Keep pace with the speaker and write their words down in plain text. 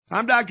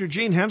I'm Dr.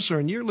 Gene Hensler,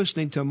 and you're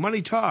listening to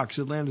Money Talks,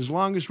 Atlanta's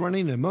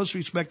longest-running and most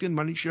respected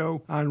money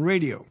show on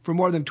radio. For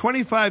more than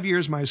 25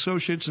 years, my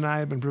associates and I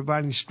have been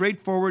providing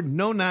straightforward,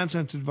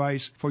 no-nonsense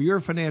advice for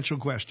your financial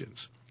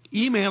questions.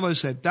 Email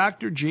us at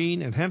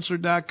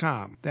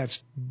drgene@hensler.com.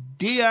 That's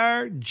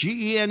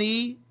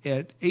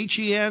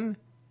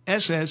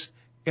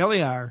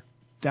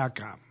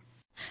drgene@hensler.com.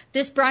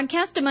 This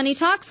broadcast of Money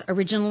Talks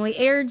originally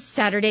aired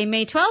Saturday,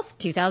 May 12th,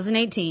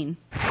 2018.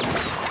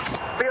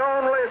 The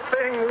only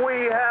thing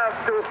we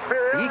have to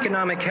fear. The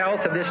economic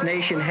health of this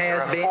nation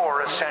has been.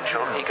 Four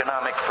essential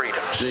economic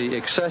freedoms. The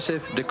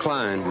excessive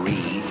decline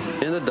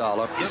in the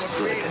dollar.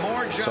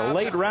 So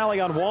late rally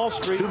on Wall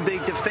Street. Too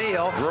big to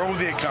fail. Grow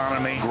the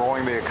economy.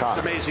 Growing the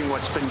economy. It's amazing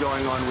what's been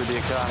going on with the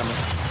economy.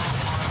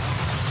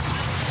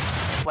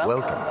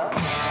 Welcome.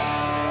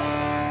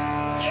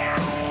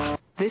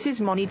 This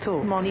is Money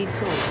Talks. Money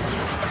Talks.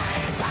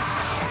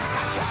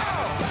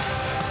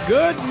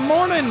 Good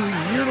morning.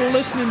 You're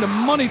listening to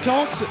Money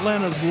Talks,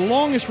 Atlanta's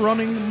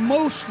longest-running,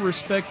 most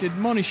respected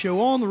money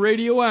show on the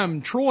radio.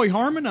 I'm Troy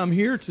Harmon. I'm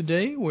here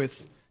today with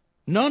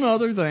none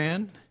other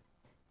than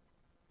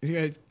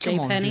Jay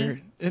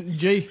Penny.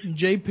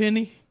 Jay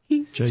Penny.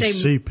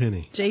 J.C.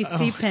 Penny.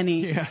 J.C.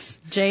 Penny. Yes.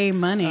 J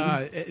Money.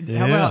 How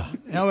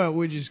about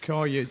we just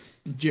call you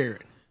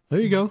Jared? There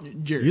you go.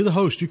 Jared. You're the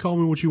host. You call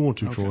me what you want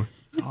to, Troy.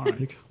 All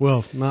right.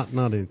 Well, not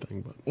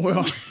anything, but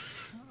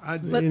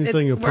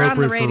anything appropriate we're on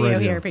the for radio radio.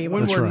 here, people.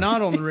 When That's we're right.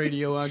 not on the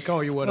radio, I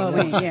call you what I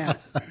Well, want. yeah.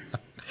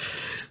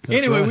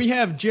 Anyway, right. we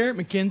have Jarrett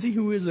McKenzie,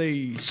 who is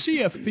a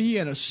CFP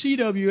and a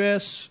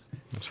CWS.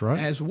 That's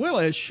right. As well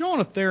as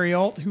Shauna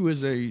Theriault, who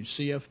is a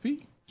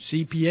CFP,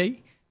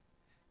 CPA,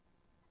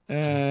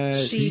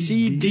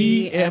 CDFA.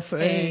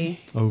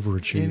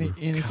 Overachiever.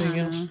 Anything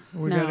else?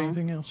 We no. got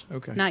anything else?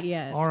 Okay. Not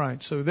yet. All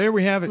right. So there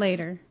we have it.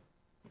 Later.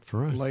 That's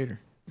right. Later.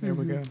 There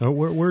we go. Oh,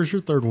 where's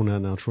your third one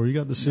at now, Troy? You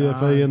got the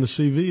CFA and the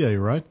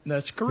CVA, right?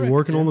 That's correct. You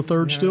working on the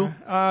third still?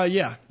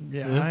 Yeah,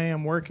 I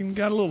am working.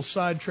 Got a little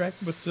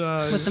sidetracked, but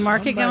With the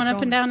market going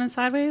up and down and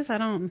sideways, I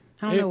don't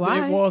know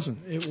why. It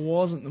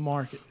wasn't the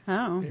market.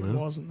 Oh. It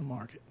wasn't the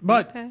market.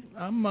 But Okay.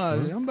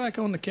 I'm back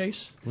on the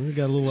case. Well, you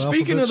got a little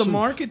Speaking alphabet of the soup.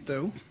 market,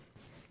 though,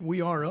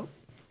 we are up.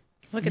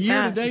 Look at Year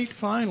that. to date,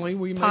 finally,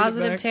 we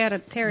Positive made it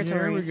back. territory.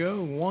 There we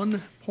go,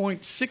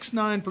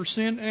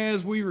 1.69%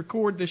 as we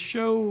record this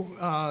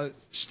show.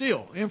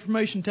 Still,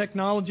 information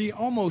technology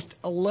almost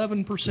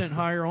 11%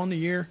 higher on the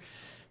year.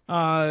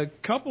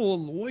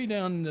 Couple way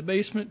down in the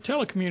basement,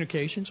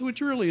 telecommunications,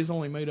 which really is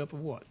only made up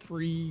of what,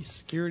 3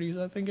 securities,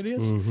 I think it is.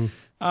 Mm-hmm.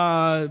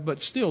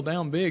 But still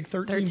down big,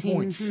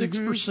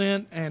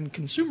 13.6%, and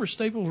consumer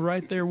staples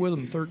right there with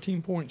them,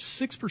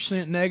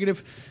 13.6%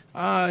 negative.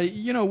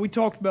 We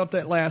talked about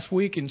that last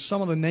week and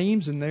some of the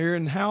names in there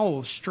and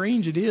how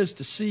strange it is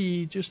to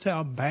see just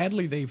how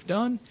badly they've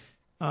done.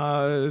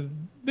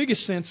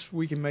 Biggest sense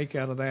we can make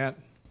out of that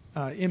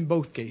in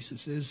both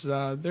cases is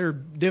they're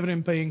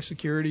dividend-paying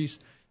securities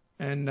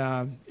and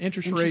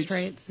interest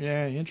rates.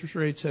 Yeah, interest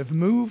rates have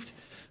moved.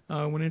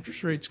 When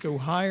interest rates go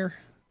higher,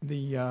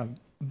 the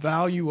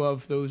value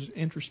of those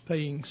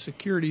interest-paying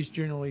securities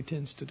generally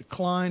tends to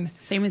decline.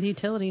 Same with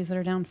utilities that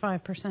are down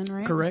 5%,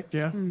 right? Correct,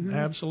 yeah. Mm-hmm.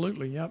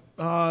 Absolutely, yep.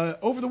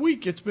 Over the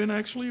week, it's been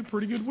actually a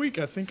pretty good week.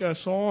 I think I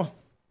saw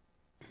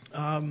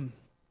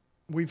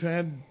we've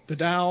had the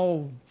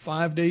Dow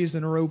 5 days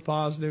in a row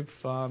positive.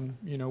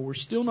 We're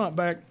still not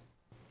back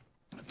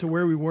to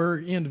where we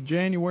were end of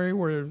January,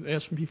 where the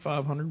S&P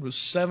 500 was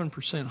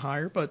 7%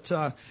 higher. But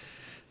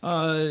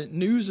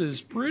news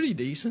is pretty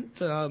decent.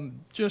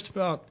 Just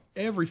about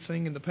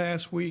everything in the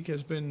past week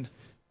has been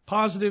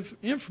positive.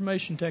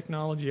 Information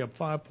technology up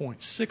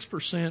 5.6%.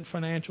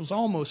 Financials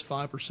almost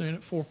 5%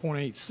 at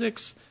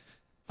 4.86%.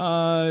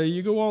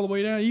 You go all the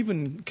way down.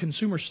 Even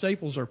consumer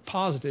staples are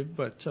positive,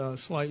 but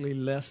slightly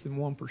less than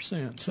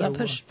 1%. So that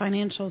pushed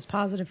financials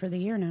positive for the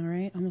year now,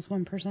 right? Almost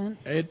 1%.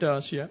 It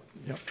does, yeah.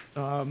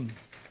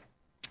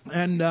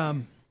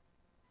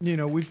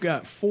 We've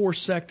got 4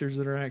 sectors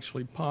that are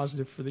actually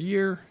positive for the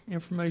year: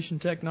 information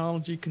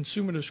technology,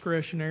 consumer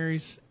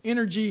discretionaries,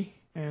 energy,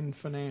 and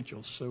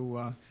financials.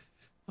 So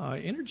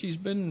energy's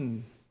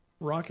been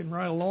rocking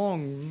right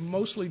along,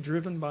 mostly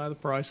driven by the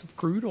price of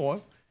crude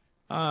oil.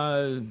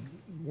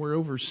 We're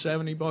over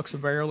 $70 a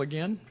barrel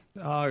again.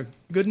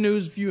 Good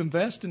news if you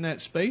invest in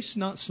that space,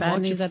 not so much.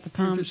 Bad news at the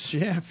pump.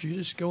 If you're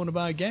just going to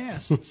buy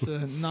gas, it's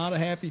not a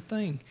happy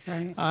thing.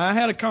 Right. I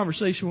had a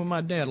conversation with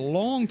my dad a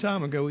long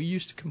time ago. He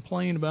used to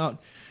complain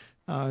about,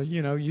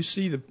 you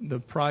see the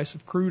price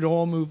of crude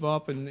oil move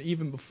up, and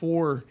even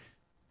before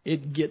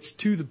it gets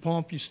to the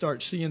pump, you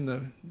start seeing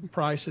the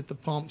price at the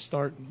pump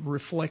start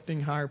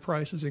reflecting higher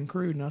prices in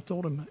crude. And I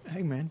told him,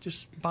 hey, man,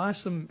 just buy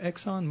some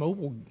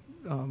ExxonMobil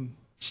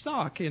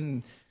stock,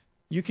 and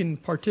you can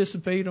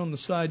participate on the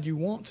side you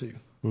want to.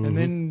 Mm-hmm. And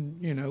then,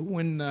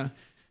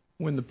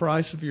 when the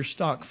price of your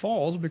stock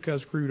falls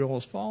because crude oil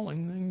is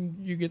falling, then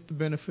you get the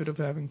benefit of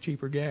having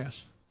cheaper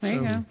gas. There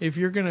you go. If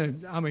you're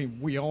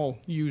we all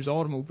use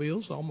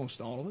automobiles,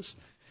 almost all of us,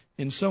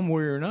 in some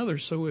way or another.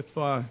 So if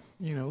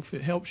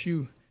it helps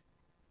you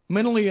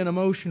mentally and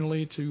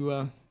emotionally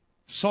to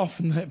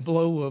soften that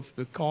blow of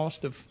the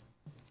cost of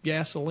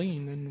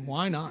gasoline, then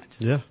why not?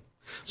 Yeah.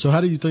 So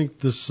how do you think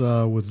this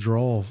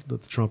withdrawal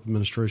that the Trump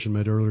administration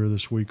made earlier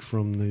this week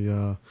from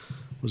the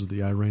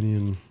the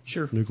Iranian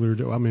nuclear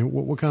deal? I mean,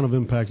 what kind of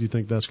impact do you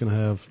think that's going to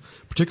have,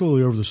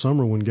 particularly over the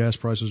summer when gas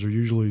prices are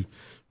usually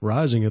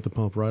rising at the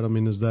pump, right? I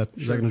mean, is that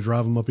going to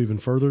drive them up even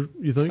further,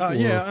 you think?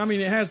 Yeah, I mean,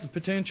 it has the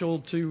potential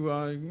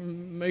to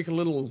make a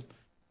little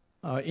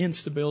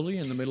instability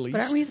in the Middle East.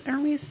 But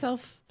aren't we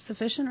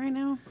self-sufficient right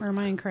now, or am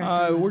I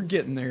incorrect? We're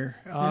getting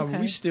there. Okay.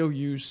 We still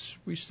use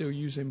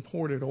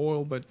imported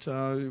oil, but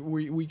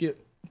we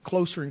get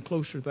closer and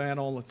closer to that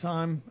all the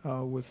time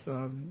with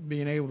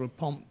being able to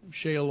pump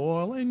shale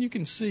oil, and you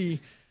can see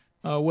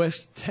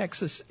West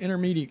Texas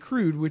Intermediate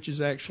crude, which is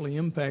actually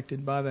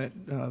impacted by that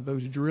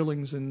those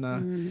drillings in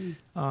the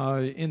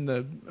I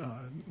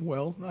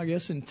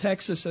guess in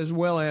Texas as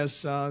well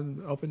as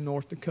up in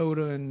North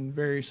Dakota and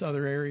various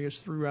other areas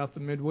throughout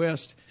the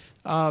Midwest.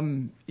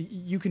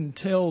 You can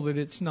tell that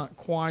it's not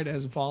quite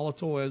as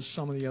volatile as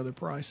some of the other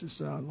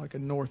prices, like a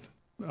North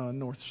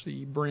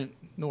Sea Brent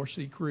North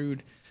Sea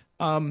crude,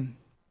 and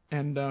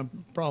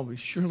probably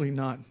surely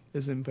not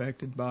as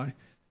impacted by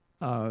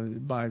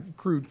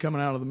crude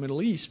coming out of the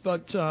Middle East.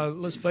 But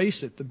let's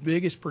face it, the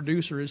biggest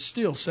producer is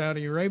still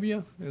Saudi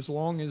Arabia. As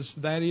long as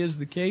that is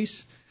the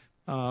case,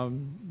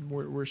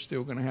 we're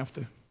still going to have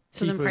to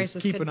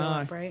keep an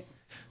eye. Up, right?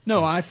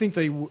 No, I think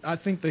they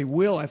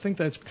will. I think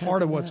that's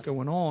part of what's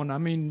going on. I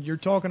mean, you're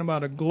talking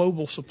about a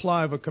global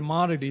supply of a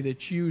commodity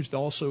that's used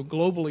also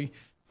globally.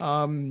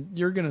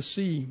 You're going to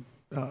see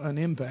an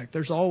impact.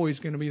 There's always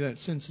going to be that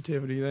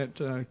sensitivity,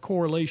 that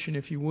correlation,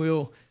 if you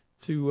will,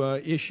 to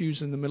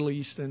issues in the Middle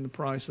East and the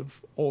price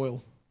of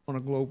oil on a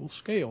global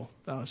scale.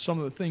 Some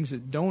of the things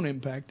that don't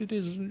impact it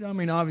is, I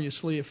mean,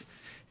 obviously,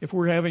 if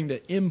we're having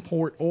to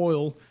import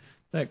oil,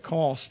 that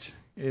cost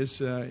is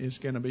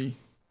going to be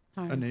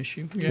an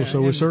issue. Yeah, well,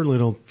 so we certainly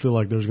don't feel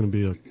like there's going to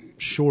be a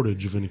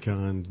shortage of any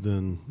kind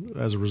then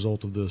as a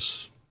result of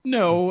this.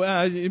 No,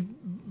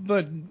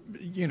 but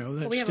you know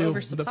that's we have still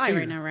oversupply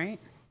right now, right?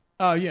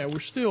 Yeah, we're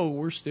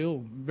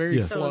still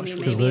very flush.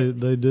 Because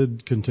they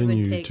did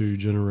continue to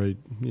generate,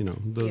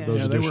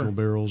 those additional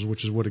barrels,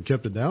 which is what had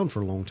kept it down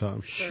for a long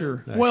time.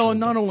 Sure. Well,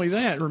 and not only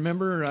that,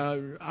 remember,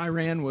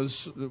 Iran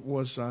was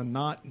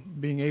not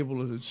being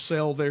able to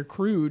sell their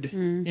crude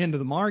into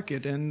the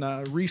market, and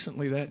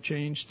recently that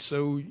changed.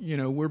 So,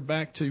 we're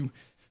back to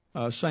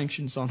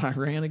sanctions on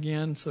Iran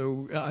again.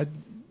 So,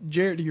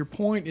 Jared, to your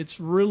point, it's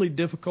really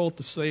difficult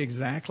to say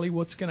exactly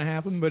what's going to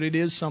happen, but it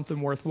is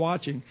something worth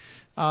watching.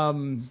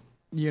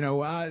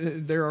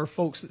 There are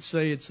folks that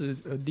say it's a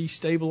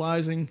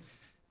destabilizing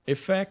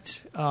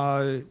effect.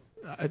 To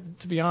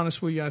be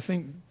honest with you, I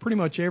think pretty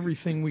much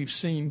everything we've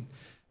seen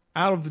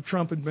out of the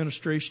Trump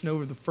administration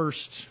over the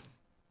first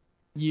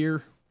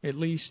year, at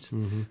least,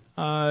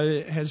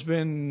 has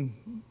been,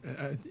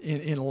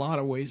 in a lot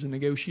of ways, a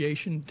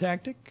negotiation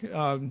tactic.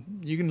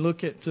 You can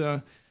look at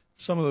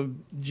some of the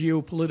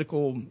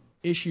geopolitical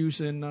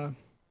issues in,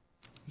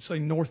 say,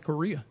 North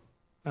Korea.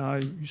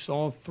 You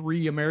saw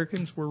 3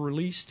 Americans were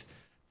released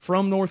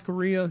from North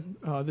Korea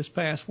this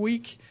past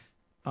week.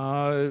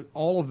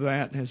 All of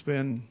that has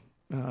been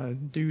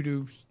due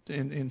to,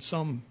 in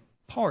some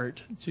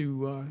part,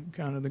 to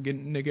kind of the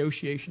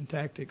negotiation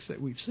tactics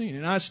that we've seen.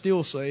 And I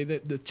still say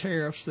that the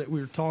tariffs that we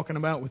were talking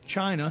about with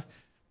China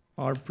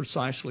are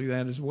precisely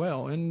that as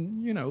well.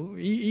 And,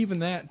 even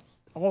that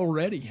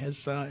already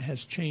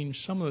has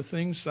changed some of the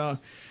things. The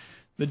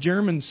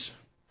Germans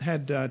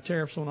had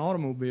tariffs on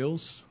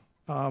automobiles.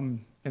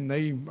 And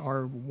they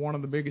are one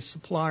of the biggest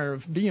supplier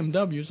of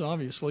BMWs,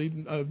 obviously,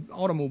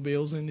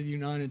 automobiles into the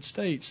United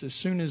States. As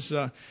soon as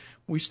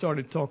we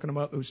started talking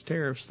about those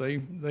tariffs, they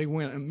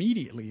went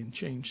immediately and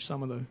changed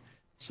some of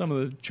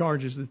the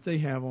charges that they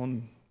have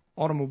on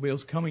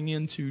automobiles coming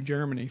into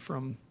Germany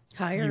from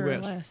higher the US.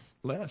 Or less?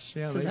 Less,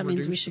 yeah. So that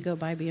means we should go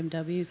buy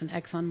BMWs and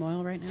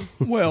ExxonMobil right now?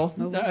 Well,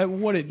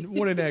 what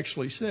it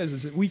actually says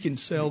is that we can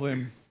sell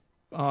them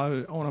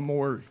on a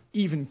more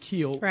even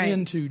keel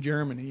into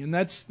Germany, and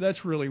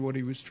that's really what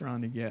he was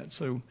trying to get.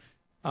 So,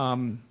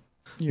 and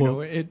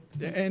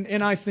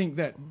I think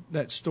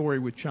that story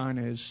with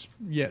China is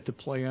yet to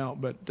play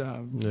out, but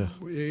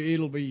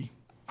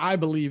I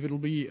believe it'll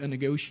be a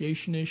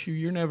negotiation issue.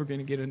 You're never going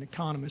to get an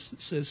economist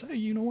that says, hey,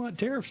 you know what,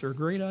 tariffs are a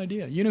great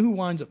idea. You know who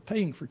winds up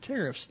paying for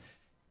tariffs?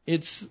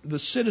 It's the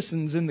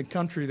citizens in the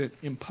country that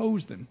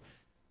impose them.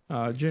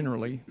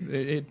 Generally,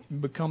 it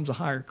becomes a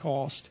higher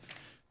cost.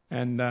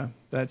 And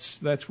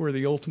that's where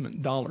the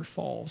ultimate dollar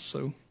falls.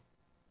 So,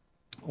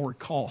 or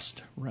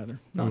cost rather,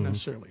 not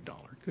necessarily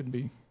dollar. Could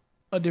be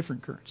a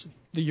different currency,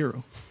 the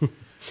euro.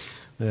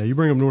 Yeah, you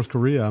bring up North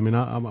Korea. I mean,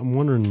 I'm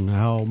wondering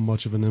how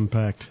much of an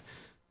impact.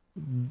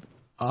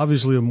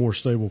 Obviously, a more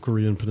stable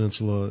Korean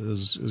peninsula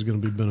is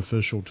going to be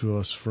beneficial to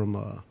us from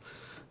a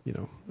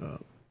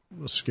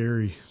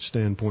scary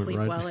standpoint, Sleep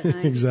right? well at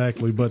night.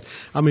 Exactly. But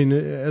I mean,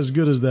 as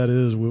good as that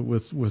is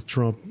with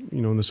Trump,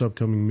 in this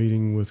upcoming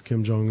meeting with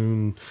Kim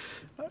Jong-un,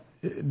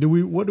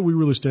 what do we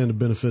really stand to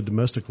benefit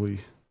domestically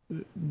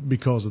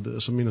because of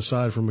this. I mean,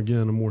 aside from,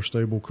 again, a more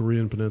stable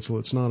Korean peninsula,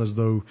 it's not as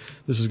though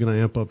this is going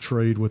to amp up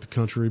trade with the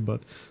country,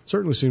 but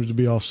certainly seems to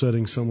be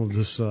offsetting some of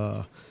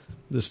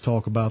this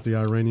talk about the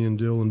Iranian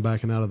deal and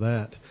backing out of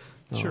that.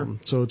 Sure.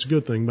 So it's a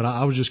good thing. But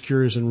I was just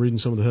curious in reading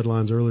some of the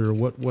headlines earlier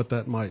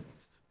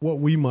what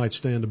we might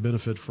stand to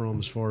benefit from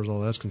as far as all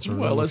that's concerned.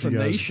 Well, as a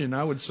nation,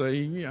 I would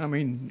say, I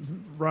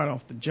mean, right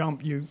off the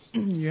jump, you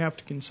have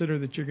to consider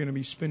that you're going to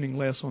be spending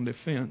less on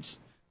defense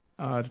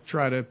to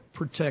try to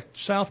protect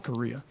South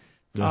Korea.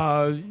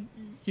 Yeah.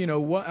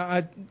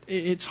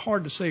 It's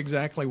hard to say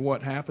exactly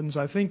what happens.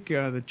 I think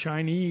the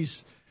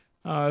Chinese,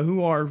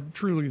 who are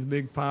truly the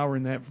big power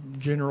in that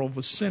general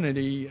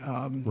vicinity,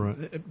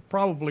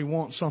 probably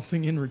want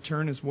something in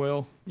return as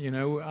well.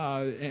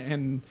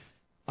 And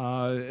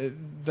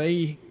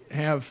they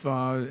have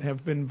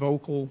been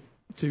vocal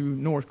to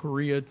North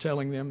Korea,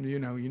 telling them, you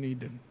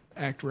need to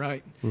act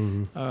right.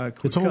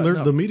 Mm-hmm. It's on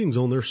the meeting's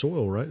on their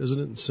soil, right? Isn't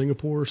it in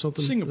Singapore or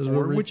something?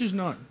 Singapore, which is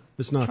not.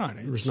 It's not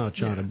China. It's not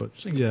China,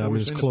 but yeah, I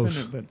mean, it's close.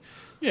 But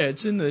yeah,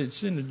 it's in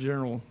the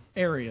general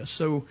area.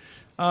 So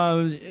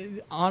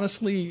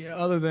honestly,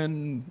 other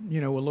than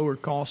a lower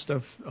cost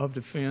of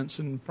defense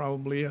and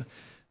probably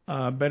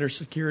a better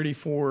security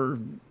for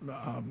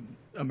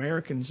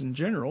Americans in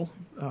general,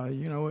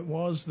 it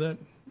was that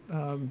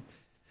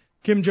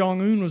Kim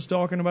Jong-un was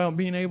talking about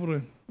being able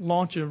to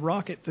launch a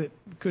rocket that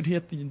could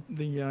hit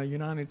the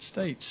United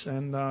States,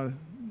 and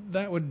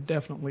that would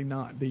definitely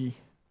not be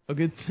a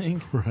good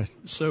thing. Right.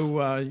 So,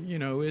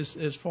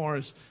 as far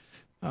as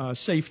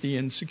safety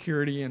and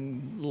security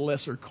and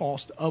lesser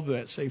cost of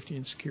that safety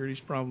and security is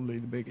probably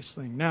the biggest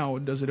thing. Now,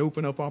 does it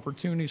open up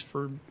opportunities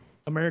for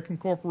American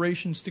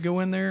corporations to go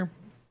in there?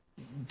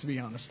 To be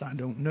honest, I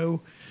don't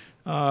know.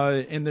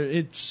 And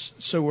it's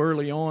so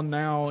early on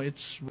now,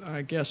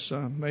 I guess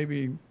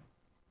maybe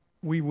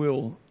we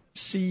will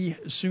see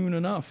soon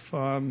enough,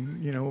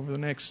 over the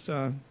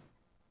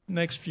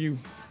next few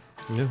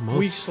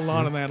weeks, a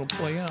lot of that will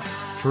play out.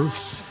 True.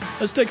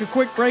 Let's take a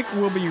quick break.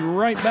 We'll be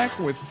right back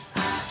with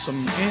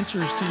some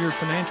answers to your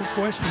financial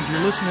questions.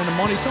 You're listening to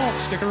Money Talk.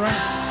 Stick around.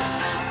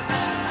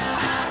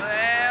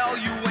 Well,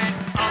 you went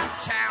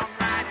uptown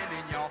riding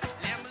in your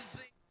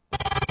limousine.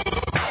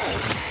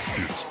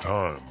 It's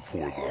time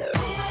for the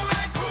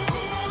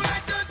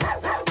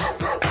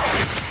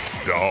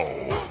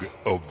Dog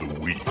of the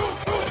Week.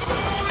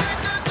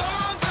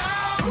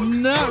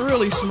 Not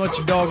really so much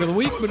a dog of the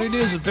week, but it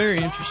is a very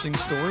interesting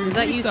story. Was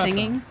that you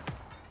singing?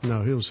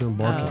 No, he was him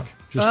barking.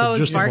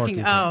 Just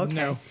barking. Oh, okay.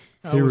 No,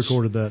 he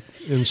recorded that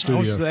in studio.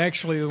 I was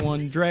actually the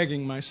one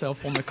dragging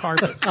myself on the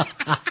carpet,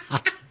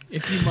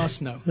 if you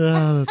must know.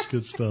 That's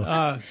good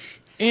stuff.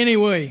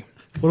 Anyway.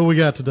 What do we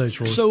got today,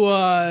 Troy?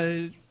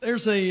 So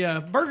there's a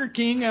Burger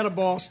King out of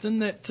Boston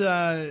that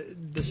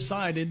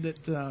decided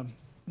that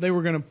they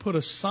were going to put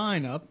a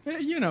sign up.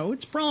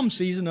 It's prom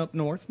season up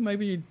north.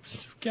 Maybe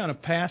it's kind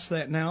of past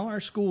that now. Our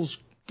schools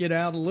get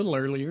out a little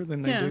earlier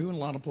than they do in a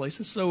lot of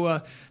places.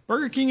 So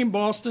Burger King in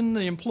Boston,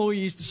 the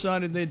employees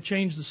decided they'd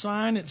change the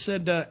sign. It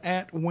said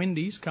at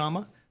Wendy's,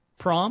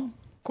 prom, ?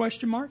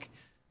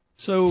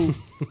 So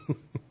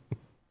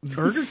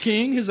Burger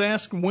King has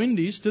asked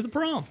Wendy's to the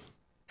prom.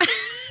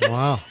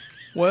 Wow.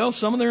 Well,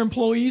 some of their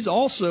employees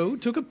also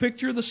took a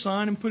picture of the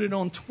sign and put it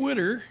on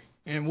Twitter.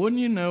 And wouldn't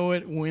you know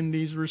it,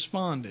 Wendy's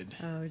responded.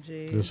 Oh,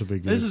 geez. This will be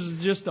good. This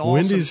is just awesome.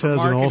 Wendy's has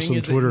an awesome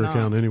is Twitter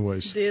account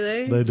anyways. Do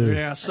they? They do.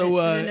 Yeah, so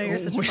I didn't know you're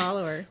such a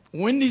follower.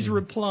 Wendy's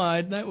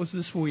replied, that was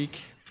this week,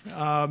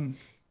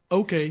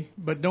 okay,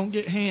 but don't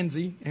get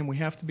handsy, and we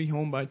have to be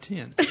home by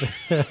 10.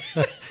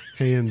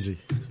 Handsy.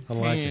 I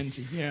like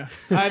handsy, yeah.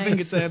 I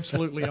think it's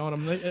absolutely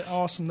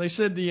awesome. They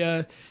said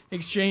the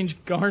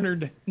exchange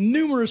garnered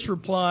numerous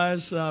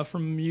replies from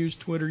amused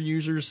Twitter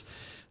users.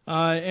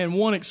 And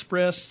one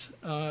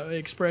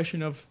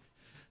expression of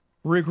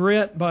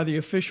regret by the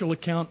official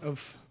account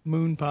of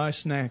Moon Pie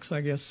Snacks.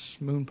 I guess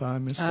Moon Pie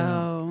missed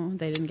out. Oh,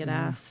 they didn't get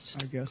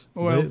asked. I guess.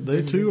 Well,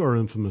 they too are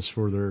infamous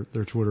for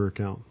their Twitter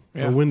account.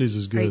 Yeah. Wendy's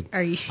is good.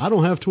 Are you, I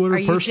don't have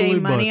Twitter personally, J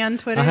but Money on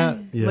Twitter?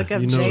 Look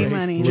up J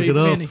Money. Look it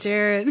up.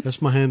 Jared.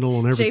 That's my handle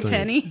on everything. J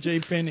Penny. J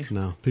Penny.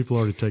 No, people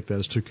already take that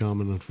as too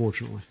common,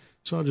 unfortunately.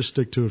 So I'll just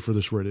stick to it for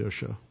this radio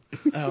show.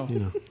 Oh.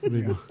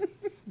 Maybe.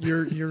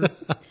 You're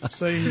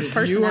saying his that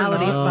personality you are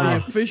not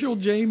spot. the official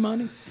J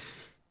Money?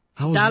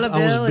 Dollar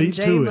Bill and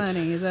J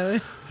Money. Is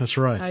that That's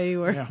right. how you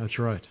were? Yeah. That's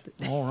right.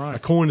 All right. I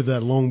coined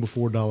that long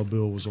before Dollar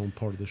Bill was on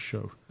part of this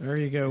show. There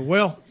you go.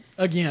 Well,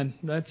 again,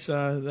 that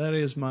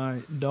is my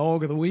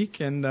dog of the week,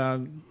 and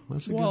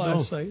that's a good dog.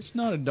 I say it's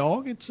not a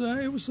dog. It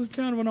was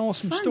kind of an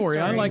awesome story.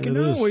 I like it.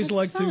 I always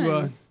like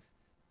fun.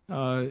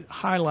 to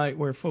highlight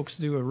where folks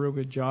do a real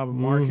good job of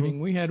marketing.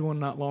 We had one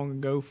not long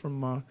ago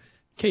from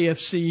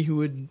KFC,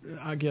 who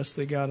I guess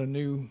they got a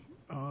new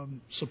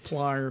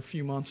supplier a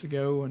few months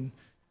ago and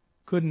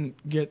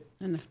couldn't get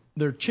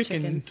their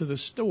chicken to the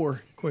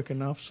store quick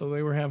enough, so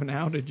they were having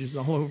outages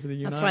all over the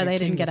United Kingdom. That's why they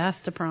didn't get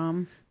asked to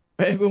prom.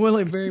 Well,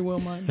 it very well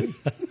might be.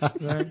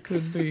 That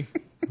could be.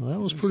 Well, that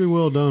was pretty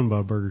well done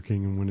by Burger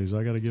King and Wendy's.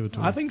 I got to give it to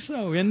them. I think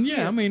so. And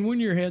yeah, I mean, when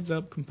you're heads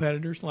up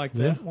competitors like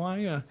that,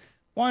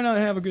 why not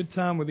have a good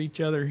time with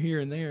each other here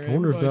and there? I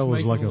wonder if that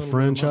was like a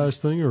franchise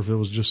thing or if it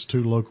was just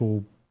two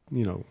local,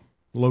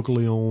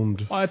 locally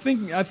owned. Well, I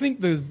think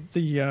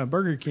the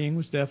Burger King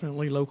was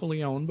definitely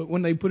locally owned, but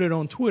when they put it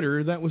on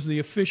Twitter, that was the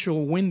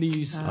official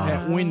Wendy's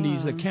at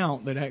Wendy's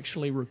account that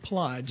actually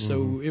replied.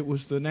 So it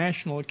was the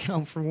national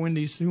account for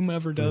Wendy's,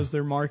 whomever does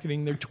their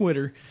marketing, their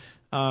Twitter,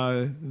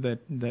 that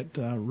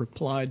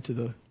replied to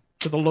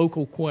the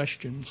local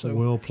question. So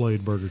well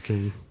played, Burger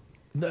King.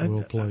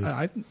 Well played.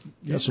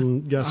 Got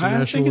some I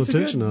national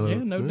attention out of it.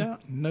 Yeah,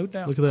 no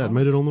doubt. Look at that,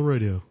 made it on the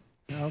radio.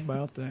 How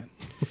about that?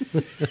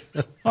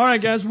 All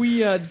right, guys, we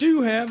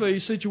do have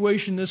a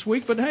situation this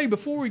week, but hey,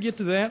 before we get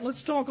to that,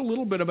 let's talk a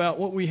little bit about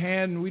what we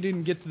had, and we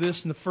didn't get to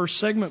this in the first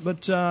segment,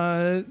 but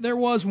there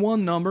was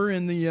one number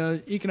in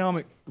the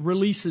economic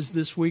releases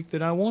this week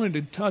that I wanted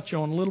to touch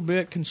on a little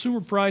bit.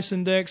 Consumer Price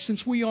Index,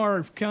 since we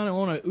are kind of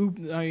on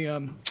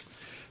a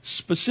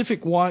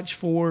specific watch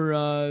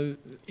for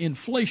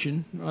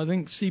inflation, I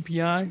think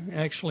CPI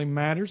actually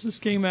matters. This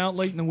came out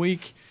late in the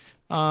week.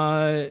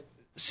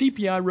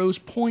 CPI rose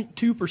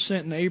 0.2%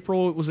 in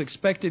April. It was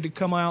expected to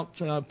come out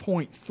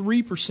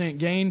 0.3%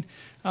 gain.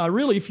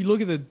 Really, if you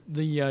look at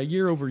the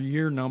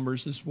year-over-year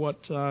numbers is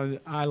what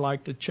I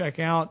like to check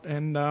out.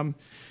 And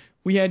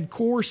we had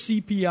core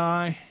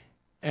CPI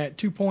at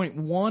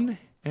 2.1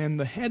 and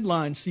the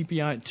headline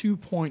CPI at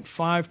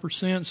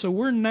 2.5%. So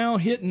we're now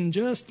hitting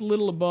just a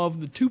little above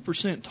the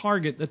 2%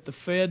 target that the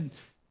Fed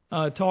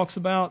talks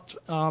about.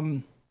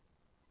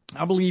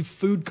 I believe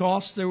food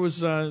costs. There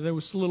was a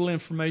little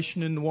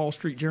information in the Wall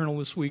Street Journal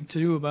this week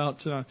too about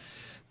the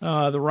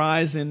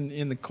rise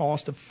in the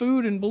cost of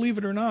food. And believe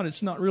it or not,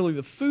 it's not really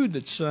the food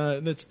that's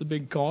the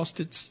big cost.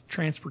 It's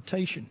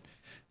transportation.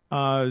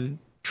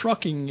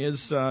 Trucking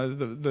is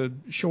the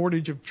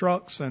shortage of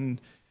trucks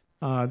and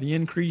the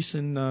increase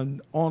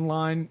in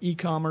online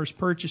e-commerce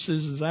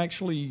purchases is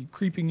actually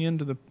creeping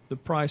into the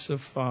price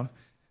of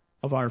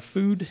our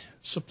food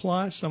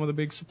supply. Some of the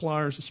big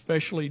suppliers,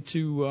 especially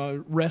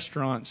to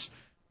restaurants,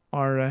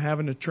 are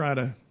having to try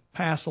to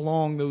pass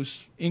along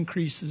those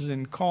increases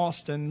in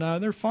cost, and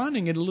they're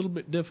finding it a little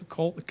bit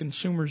difficult. The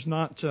consumer's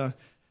not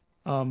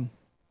having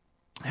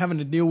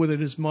to deal with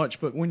it as much,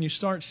 but when you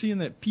start seeing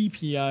that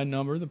PPI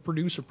number, the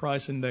Producer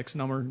Price Index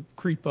number,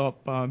 creep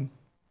up,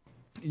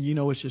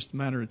 it's just a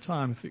matter of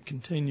time if it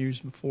continues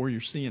before you're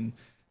seeing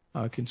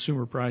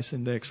Consumer Price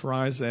Index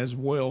rise as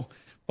well.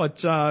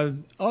 But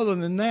other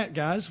than that,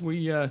 guys,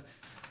 we look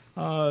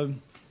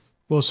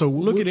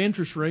at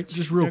interest rates.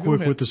 Just real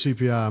quick with the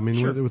CPI. I mean,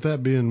 sure. with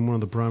that being one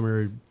of the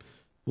primary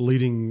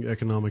leading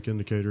economic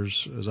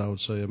indicators, as I would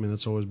say, I mean,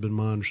 that's always been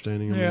my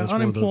understanding. I mean, that's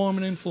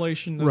unemployment,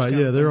 inflation. Right.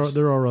 Yeah, there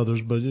are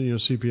others, but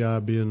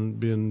CPI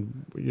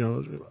being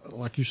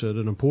like you said,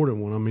 an important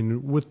one. I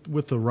mean,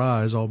 with the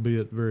rise,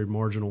 albeit very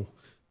marginal.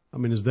 I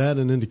mean, is that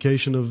an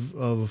indication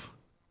of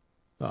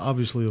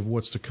obviously of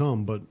what's to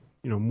come, but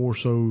more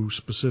so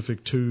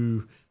specific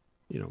to,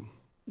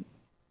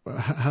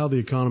 how the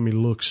economy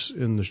looks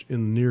in the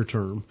near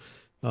term.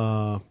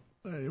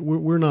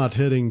 We're not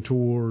heading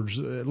towards,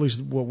 at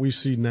least what we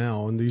see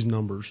now in these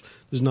numbers,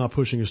 is not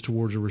pushing us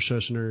towards a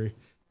recessionary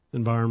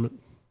environment.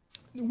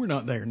 We're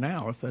not there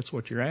now, if that's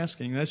what you're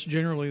asking. That's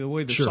generally the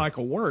way the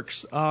cycle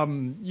works.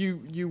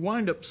 You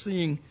wind up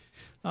seeing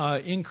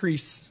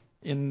increase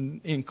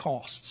in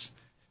costs.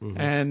 Mm-hmm.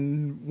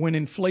 And when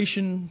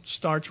inflation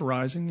starts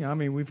rising, I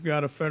mean, we've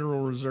got a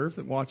Federal Reserve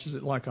that watches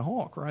it like a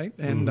hawk, right?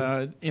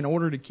 And in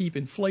order to keep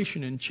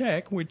inflation in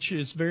check, which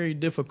is very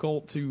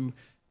difficult to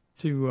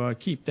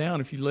keep down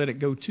if you let it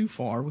go too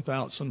far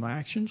without some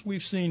actions,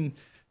 we've seen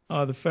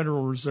the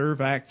Federal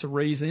Reserve act to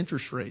raise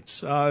interest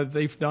rates.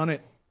 They've done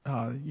it,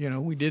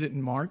 we did it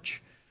in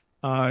March.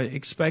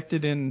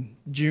 Expected in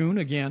June,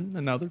 again,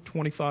 another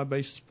 25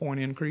 basis point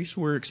increase.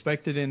 We're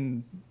expected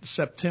in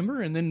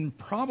September and then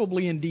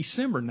probably in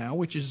December now,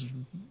 which is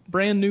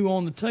brand new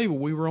on the table.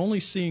 We were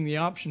only seeing the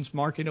options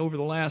market over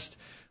the last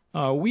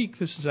week.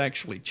 This has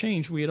actually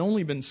changed. We had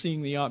only been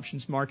seeing the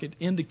options market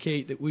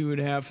indicate that we would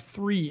have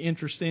 3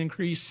 interest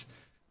increases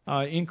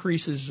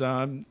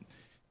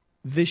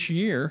this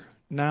year.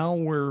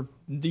 Now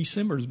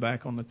December's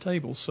back on the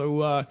table.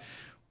 So,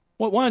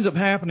 what winds up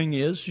happening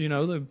is,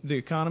 the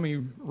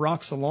economy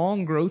rocks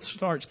along, growth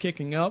starts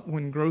kicking up.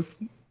 When growth,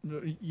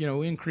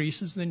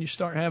 increases, then you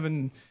start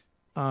having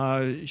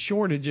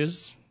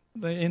shortages.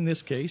 In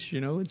this case,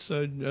 it's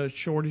a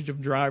shortage of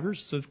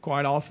drivers. So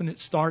quite often it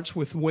starts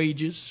with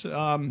wages,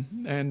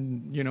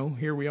 and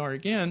here we are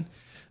again.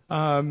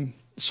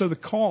 So the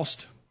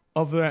cost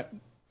of that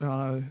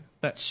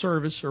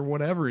service or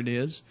whatever it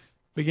is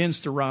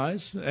begins to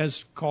rise.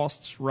 As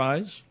costs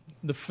rise,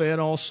 the Fed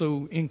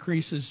also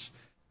increases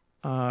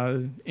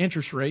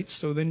interest rates.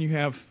 So then you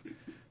have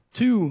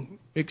 2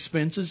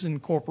 expenses in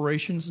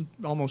corporations,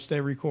 almost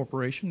every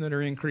corporation, that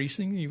are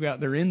increasing. You've got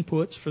their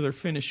inputs for their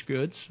finished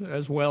goods,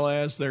 as well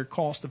as their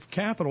cost of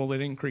capital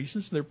that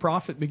increases. Their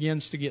profit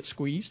begins to get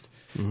squeezed.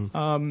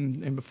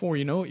 And before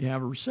you know it, you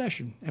have a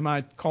recession. Am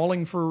I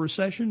calling for a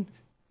recession?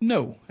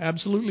 No,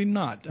 absolutely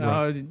not.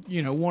 Right.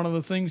 One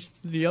of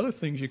the other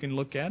things you can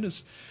look at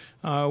is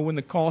when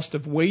the cost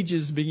of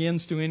wages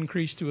begins to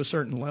increase to a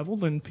certain level,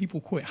 then people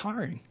quit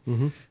hiring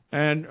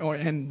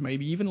and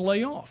maybe even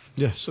lay off.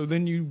 Yeah. So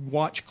then you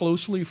watch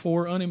closely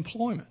for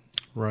unemployment.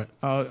 Right.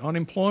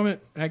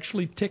 Unemployment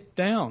actually ticked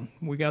down.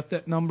 We got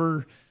that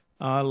number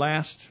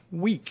last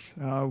week.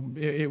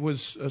 It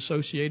was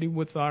associated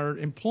with our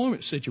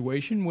employment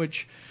situation,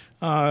 which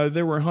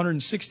there were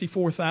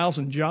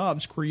 164,000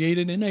 jobs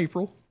created in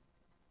April.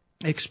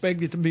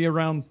 Expected to be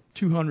around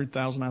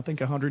 200,000, I think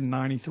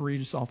 193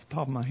 just off the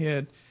top of my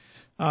head.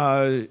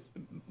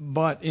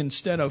 But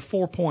instead of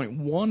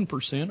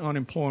 4.1%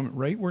 unemployment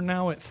rate, we're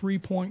now at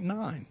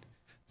 3.9.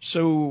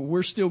 So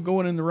we're still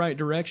going in the right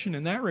direction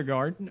in that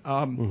regard.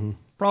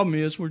 Problem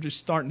is we're just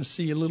starting to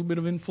see a little bit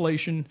of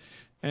inflation,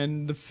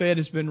 and the Fed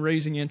has been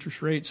raising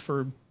interest rates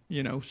for,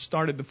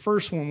 started the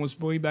first one was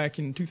way back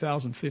in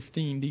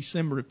 2015,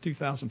 December of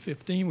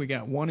 2015. We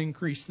got one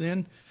increase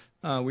then.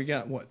 We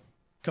got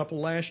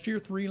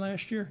three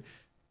last year,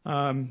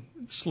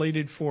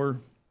 slated for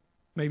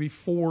maybe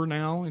 4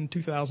 now in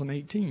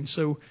 2018.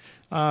 So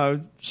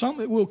something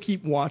that we'll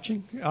keep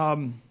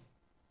watching.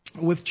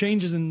 With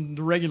changes in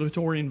the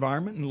regulatory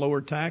environment and lower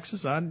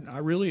taxes, I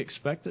really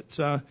expect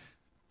that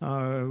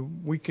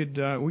we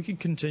could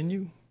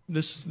continue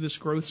this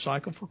growth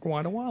cycle for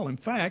quite a while. In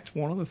fact,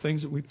 one of the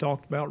things that we've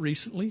talked about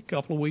recently, a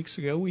couple of weeks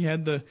ago, we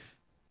had the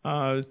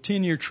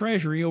 10-year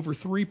Treasury over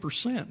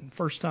 3%.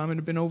 First time it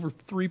had been over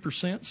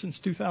 3%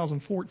 since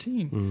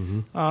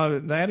 2014.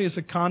 That is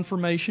a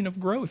confirmation of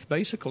growth,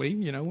 basically,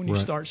 when you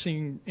start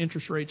seeing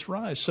interest rates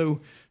rise. So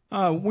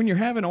when you're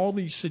having all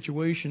these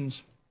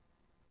situations,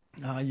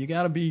 you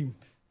got to be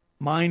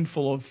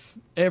mindful of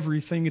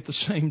everything at the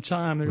same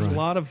time. There's a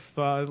lot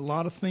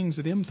of things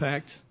that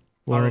impact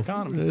our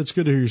economy. It's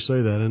good to hear you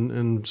say that,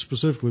 and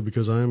specifically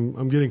because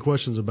I'm getting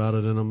questions about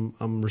it, and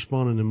I'm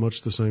responding in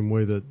much the same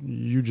way that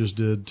you just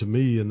did to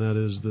me, and that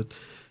is that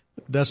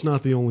that's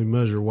not the only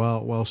measure.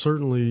 While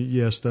certainly,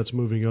 yes, that's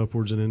moving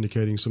upwards and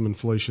indicating some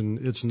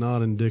inflation, it's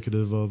not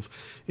indicative of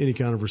any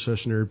kind of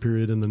recessionary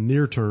period in the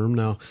near term.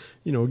 Now,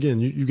 again,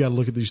 you got to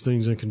look at these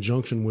things in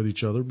conjunction with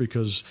each other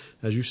because,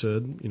 as you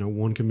said,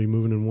 one can be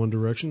moving in one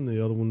direction,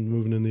 the other one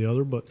moving in the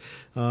other. But,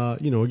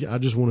 I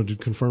just wanted to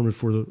confirm it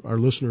for our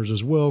listeners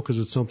as well because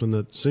it's something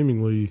that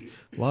seemingly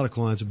a lot of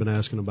clients have been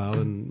asking about,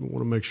 and want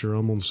to make sure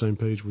I'm on the same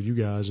page with you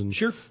guys and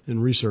in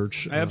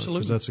research.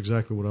 Absolutely, because that's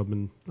exactly what I've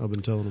been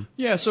telling them.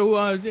 Yeah. So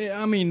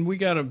we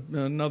got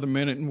another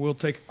minute, and we'll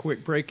take a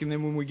quick break, and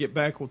then when we get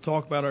back, we'll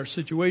talk about our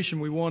situation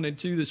we wanted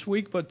to this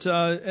week. But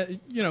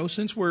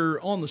since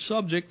we're on the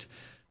subject,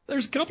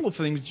 there's a couple of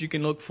things that you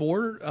can look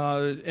for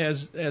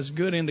as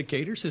good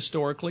indicators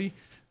historically.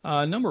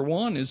 Number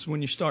one is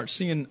when you start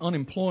seeing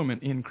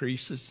unemployment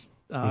increases.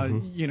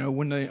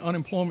 When the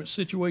unemployment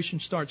situation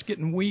starts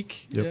getting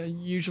weak,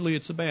 usually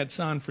it's a bad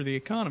sign for the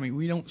economy.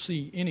 We don't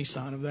see any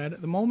sign of that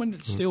at the moment.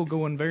 It's still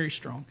going very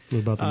strong. What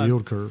about the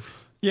yield curve?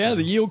 Yeah,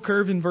 the yield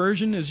curve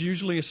inversion is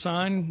usually a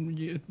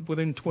sign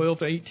within 12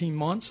 to 18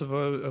 months of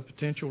a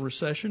potential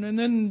recession. And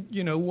then,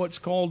 what's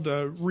called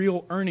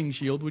real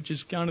earnings yield, which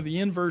is kind of the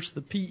inverse of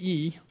the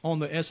PE on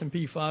the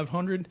S&P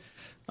 500.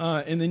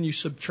 And then you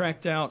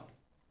subtract out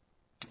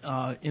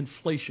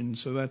inflation.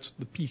 So that's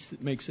the piece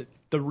that makes it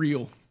the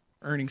real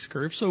earnings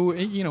curve. So,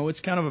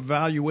 it's kind of a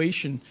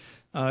valuation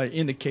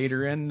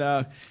indicator.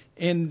 And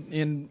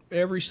in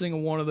every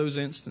single one of those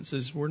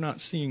instances, we're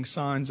not seeing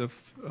signs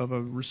of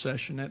a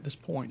recession at this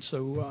point.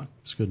 So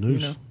it's good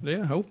news.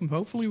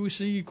 Hopefully we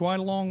see quite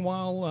a long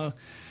while.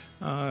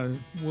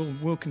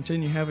 We'll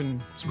continue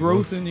having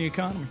growth in the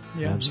economy.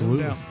 Yeah,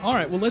 absolutely. No doubt. All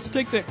right. Well, let's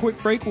take that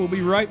quick break. We'll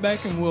be right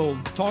back, and we'll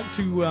talk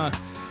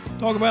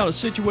about a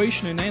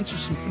situation and answer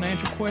some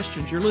financial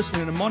questions. You're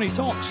listening to Money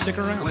Talk. Stick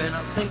around. When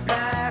I think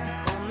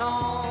back on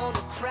all the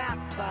crap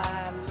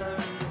I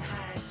learned in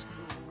high school.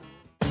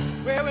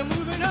 Well, we're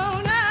moving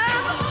on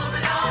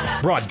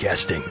now.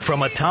 Broadcasting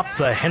from atop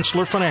the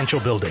Hensler Financial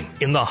Building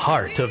in the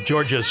heart of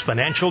Georgia's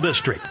financial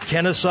district,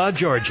 Kennesaw,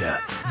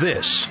 Georgia.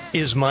 This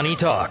is Money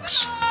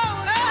Talks.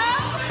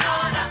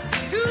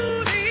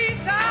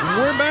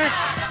 We're back.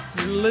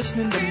 You're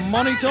listening to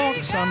Money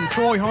Talks. I'm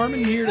Troy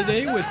Harmon here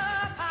today with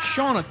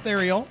Shauna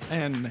Theriault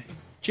and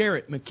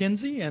Jarrett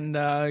McKenzie. And,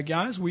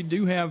 guys, we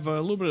do have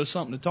a little bit of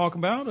something to talk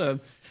about, a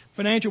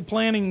financial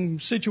planning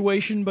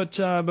situation.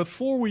 But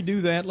before we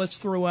do that, let's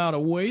throw out a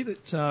way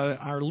that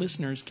our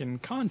listeners can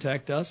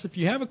contact us. If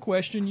you have a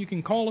question, you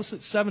can call us at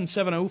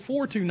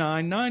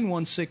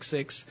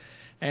 770-429-9166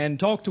 and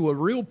talk to a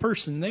real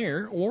person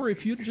there. Or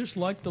if you'd just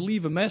like to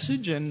leave a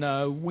message,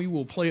 and we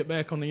will play it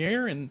back on the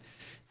air and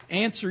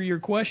answer your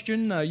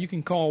question, you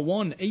can call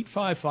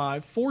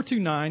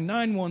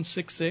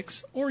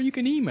 1-855-429-9166, or you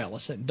can email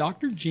us at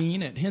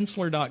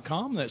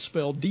drgene@hensler.com. That's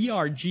spelled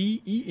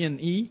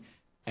DRGENE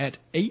at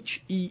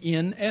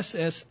HENSSLER.com.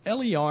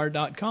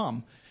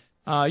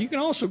 You can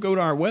also go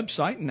to our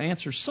website and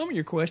answer some of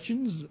your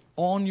questions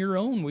on your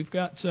own. We've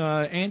got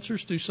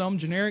answers to some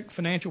generic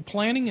financial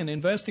planning and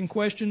investing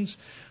questions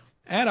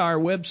at our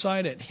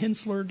website at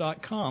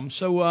Hensler.com.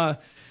 So,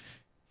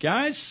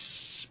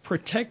 guys,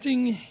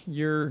 protecting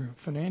your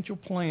financial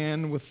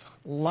plan with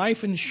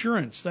life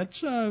insurance,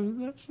 that's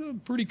a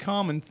pretty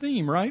common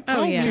theme, right? Oh,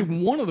 Probably yeah.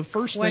 one of the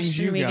first things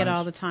you we guys get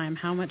all the time.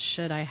 How much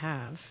should I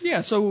have?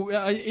 Yeah, so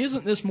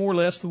isn't this more or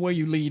less the way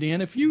you lead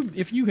in? If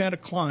you had a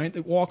client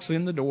that walks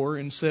in the door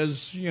and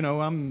says,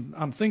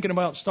 I'm thinking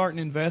about starting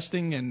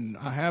investing and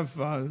I have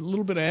a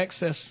little bit of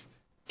excess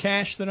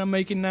cash that I'm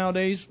making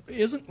nowadays,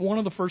 isn't one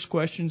of the first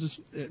questions,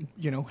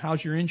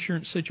 how's your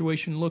insurance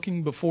situation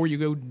looking before you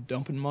go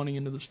dumping money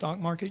into the stock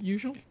market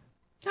usually?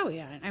 Oh,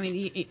 yeah. I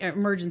mean,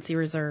 emergency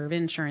reserve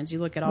insurance, you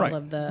look at all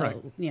of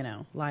the,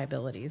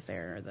 liabilities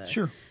there,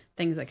 the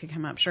things that could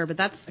come up. Sure, but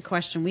that's a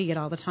question we get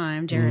all the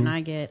time. Jared and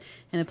I get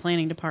in the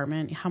planning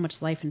department, how much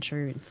life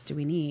insurance do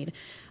we need?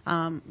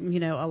 A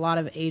lot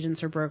of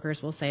agents or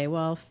brokers will say,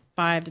 well,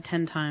 5 to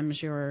 10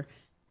 times your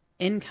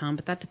income,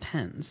 but that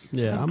depends.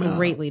 Yeah,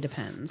 greatly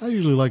depends. I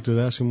usually like to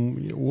ask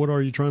them, what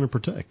are you trying to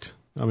protect?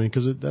 I mean,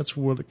 because that's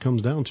what it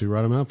comes down to,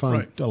 right? I mean, I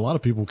find a lot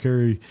of people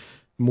carry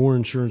more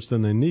insurance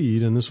than they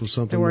need, and this was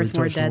something they're worth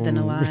more dead than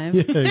alive.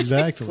 Yeah,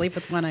 exactly. Sleep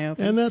with one eye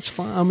open. And that's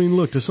fine. I mean,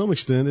 look, to some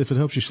extent, if it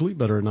helps you sleep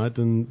better at night,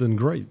 then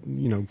great.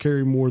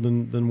 Carry more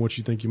than what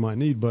you think you might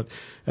need. But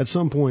at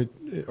some point,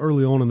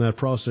 early on in that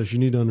process, you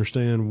need to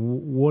understand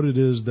what it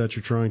is that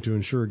you're trying to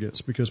insure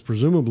against, because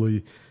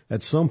presumably,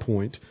 at some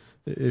point,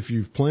 if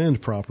you've planned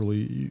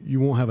properly, you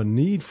won't have a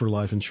need for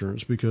life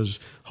insurance, because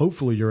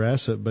hopefully your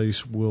asset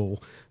base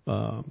will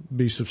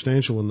be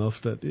substantial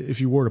enough that if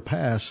you were to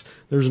pass,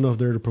 there's enough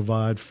there to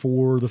provide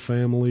for the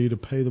family, to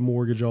pay the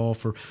mortgage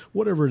off, or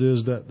whatever it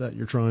is that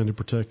you're trying to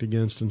protect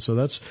against. And so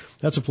that's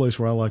a place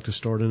where I like to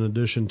start, in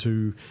addition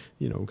to,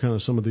 kind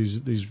of some of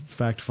these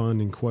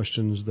fact-finding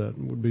questions that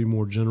would be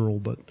more general.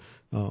 But,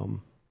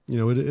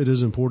 it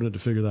is important to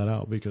figure that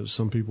out, because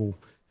some people,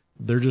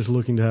 they're just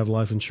looking to have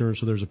life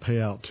insurance so there's a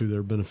payout to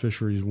their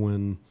beneficiaries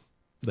when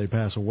they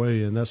pass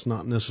away, and that's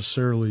not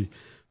necessarily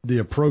the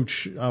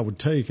approach I would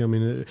take. I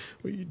mean,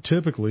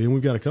 typically, and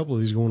we've got a couple of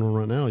these going on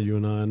right now, you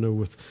and I know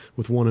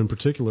with one in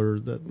particular,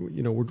 that,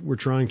 we're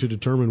trying to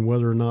determine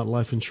whether or not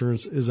life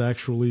insurance is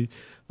actually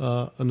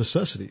a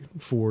necessity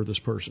for this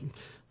person.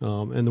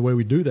 And the way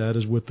we do that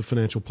is with the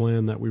financial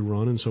plan that we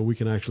run. And so we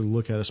can actually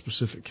look at a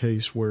specific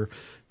case where,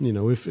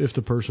 if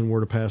the person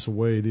were to pass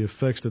away, the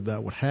effects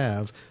that would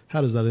have,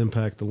 how does that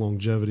impact the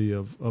longevity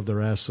of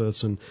their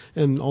assets,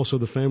 and also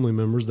the family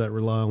members that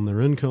rely on their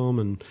income,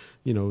 and,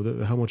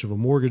 how much of a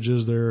mortgage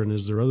is there, and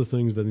is there other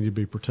things that need to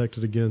be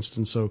protected against?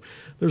 And so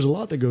there's a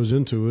lot that goes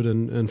into it.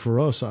 And for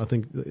us, I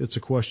think it's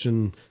a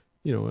question,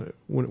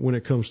 when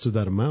it comes to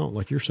that amount,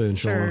 like you're saying,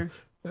 Shauna,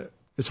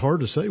 it's hard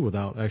to say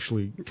without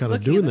actually kind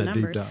of doing that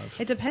deep dive.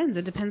 It depends.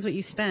 It depends what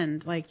you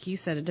spend. Like you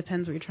said, it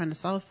depends what you're trying to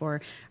solve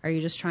for. Are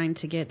you just trying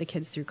to get the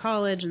kids through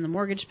college and the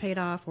mortgage paid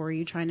off, or are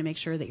you trying to make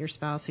sure that your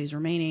spouse who's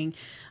remaining,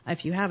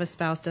 if you have a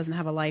spouse, doesn't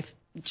have a life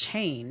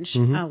change,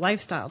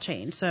 lifestyle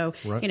change. So,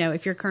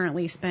 if you're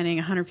currently spending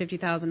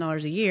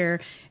 $150,000 a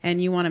year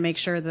and you want to make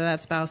sure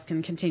that spouse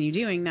can continue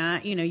doing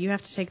that, you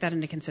have to take that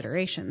into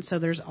consideration. So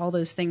there's all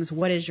those things.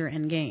 What is your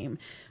end game?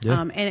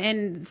 Yeah.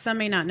 And some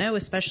may not know,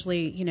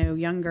 especially,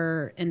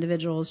 younger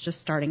individuals just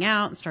starting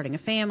out and starting a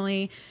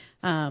family.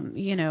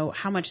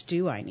 How much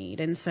do I need?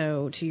 And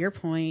so to your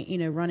point,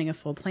 running a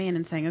full plan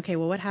and saying, okay,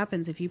 well, what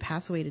happens if you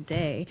pass away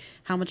today?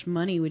 How much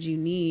money would you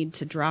need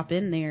to drop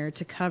in there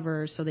to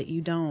cover so that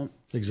you don't,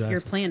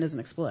 your plan doesn't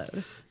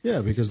explode?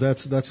 Yeah, because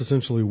that's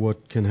essentially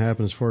what can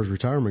happen as far as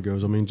retirement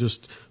goes. I mean,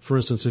 just for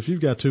instance, if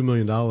you've got $2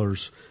 million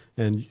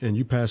and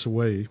you pass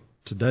away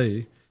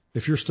today,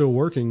 if you're still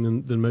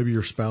working, then maybe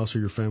your spouse or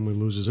your family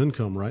loses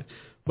income, right?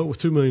 But with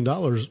 $2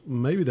 million,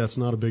 maybe that's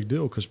not a big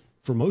deal, because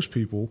for most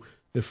people,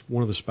 if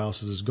one of the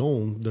spouses is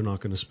gone, they're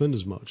not going to spend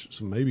as much.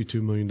 So maybe $2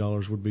 million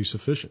would be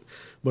sufficient.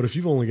 But if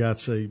you've only got,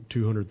 say,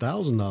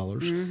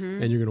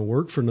 $200,000 and you're going to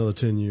work for another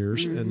 10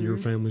 years and your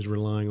family's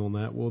relying on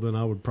that, well, then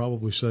I would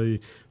probably say,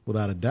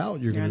 without a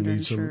doubt, you're going to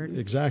need some.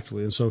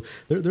 Exactly. And so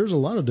there's a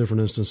lot of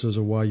different instances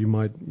of why you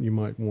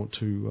might want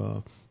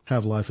to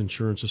have life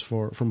insurance as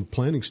far from a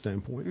planning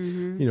standpoint,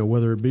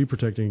 whether it be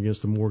protecting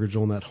against the mortgage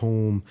on that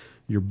home,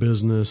 your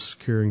business,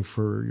 caring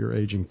for your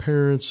aging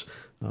parents,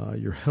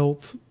 your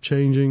health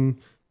changing,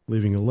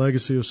 leaving a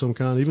legacy of some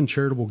kind, even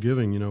charitable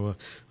giving,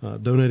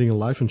 donating a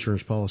life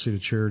insurance policy to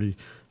charity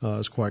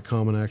is quite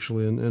common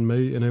actually, and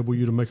may enable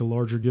you to make a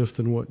larger gift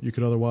than what you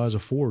could otherwise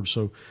afford.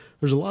 So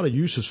there's a lot of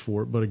uses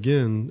for it. But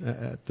again,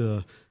 at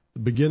the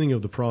beginning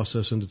of the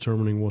process in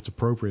determining what's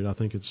appropriate, I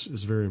think it's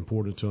very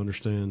important to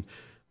understand,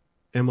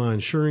 am I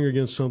insuring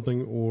against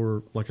something,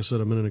 or, like I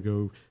said a minute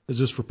ago, is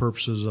this for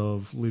purposes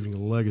of leaving a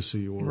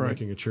legacy or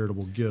making a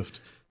charitable gift,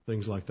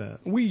 things like that?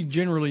 We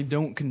generally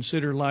don't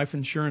consider life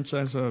insurance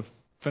as a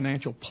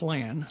financial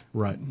plan.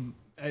 Right.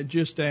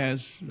 just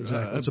as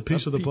exactly. It's a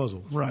piece of the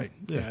puzzle. Right.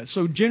 Yeah.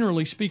 So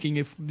generally speaking,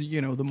 if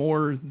the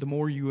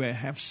more you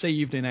have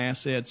saved in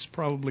assets,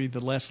 probably the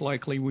less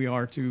likely we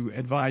are to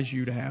advise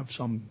you to have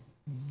some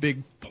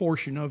big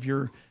portion of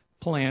your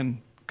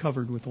plan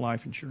covered with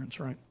life insurance,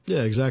 right?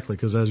 Yeah, exactly.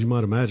 Because as you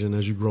might imagine,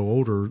 as you grow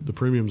older, the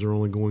premiums are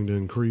only going to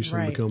increase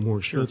and become more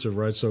expensive,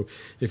 right? So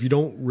if you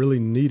don't really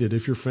need it,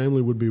 if your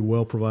family would be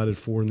well provided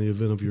for in the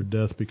event of your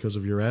death because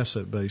of your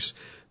asset base,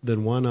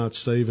 then why not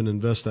save and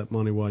invest that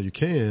money while you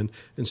can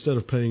instead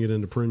of paying it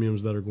into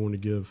premiums that are going to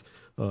give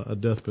a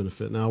death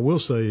benefit? Now, I will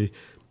say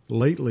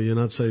lately, and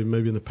I'd say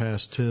maybe in the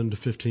past 10 to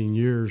 15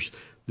 years,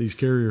 these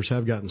carriers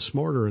have gotten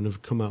smarter and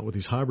have come out with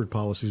these hybrid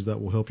policies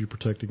that will help you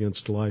protect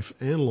against life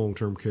and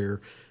long-term care.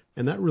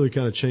 And that really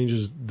kind of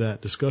changes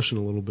that discussion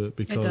a little bit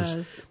because, it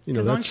does.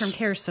 Because long-term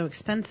care is so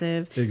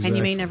expensive and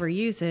you may never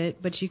use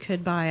it, but you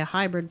could buy a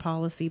hybrid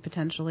policy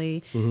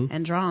potentially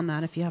and draw on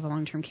that if you have a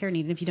long-term care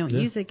need. And if you don't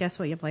use it, guess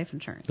what? You have life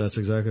insurance. That's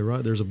exactly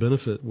right. There's a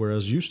benefit,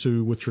 whereas used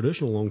to with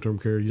traditional long-term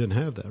care, you didn't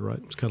have that, right?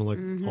 It's kind of like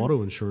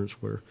auto insurance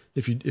where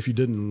if you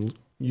didn't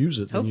use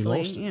it, then you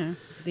lost it.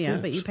 Yeah,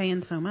 but you pay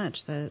in so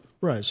much that...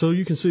 Right. So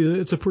you can see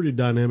it's a pretty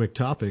dynamic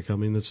topic. I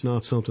mean, it's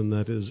not something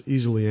that is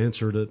easily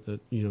answered at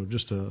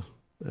just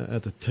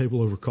at the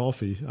table over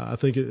coffee. I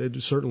think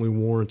it certainly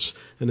warrants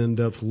an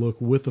in-depth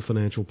look with the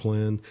financial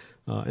plan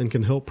and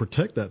can help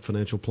protect that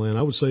financial plan.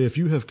 I would say if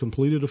you have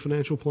completed a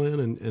financial plan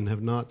and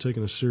have not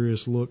taken a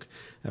serious look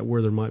at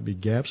where there might be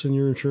gaps in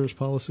your insurance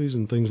policies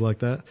and things like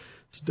that,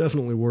 it's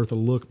definitely worth a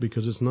look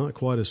because it's not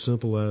quite as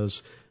simple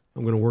as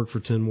I'm going to work for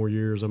 10 more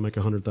years. I make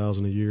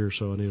 $100,000 a year,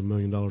 so I need $1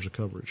 million of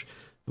coverage.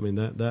 I mean,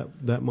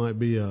 that might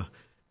be a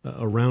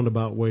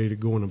roundabout way to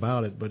going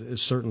about it, but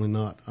it's certainly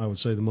not, I would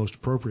say, the most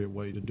appropriate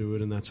way to do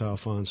it, and that's how I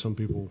find some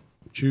people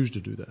choose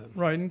to do that.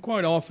 Right, and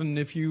quite often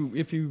if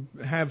you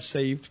have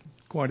saved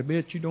quite a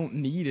bit, you don't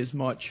need as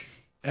much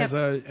as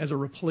a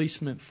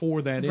replacement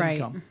for that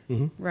income.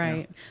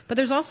 Right. Yeah. But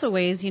there's also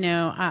ways,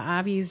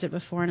 I've used it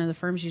before, and other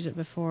firms use it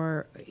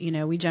before,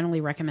 we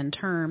generally recommend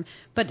term,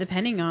 but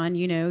depending on,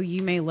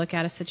 you may look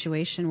at a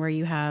situation where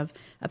you have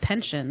a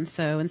pension.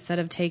 So instead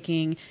of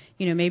taking,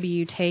 maybe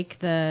you take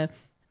the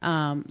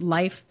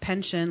life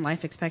pension,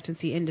 life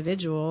expectancy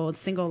individual,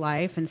 single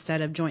life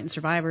instead of joint and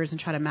survivors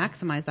and try to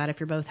maximize that if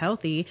you're both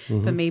healthy.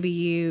 But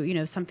maybe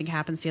if something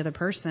happens to the other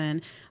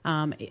person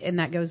and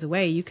that goes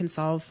away, you can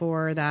solve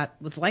for that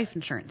with life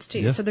insurance too.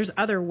 Yeah. So there's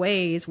other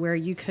ways where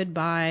you could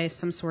buy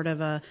some sort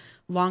of a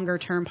longer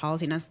term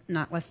policy,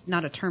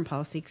 not a term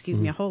policy,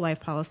 a whole life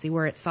policy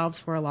where it solves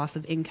for a loss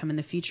of income in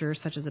the future,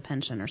 such as a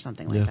pension or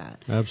something like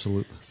that.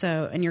 Absolutely.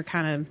 So, and you're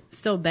kind of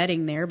still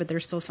betting there, but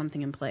there's still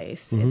something in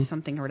place if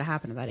something were to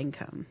happen to that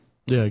income.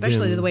 Yeah,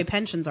 especially the way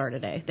pensions are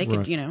today. They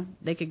could,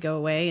 they could go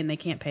away and they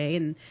can't pay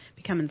and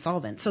become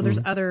insolvent. So there's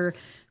other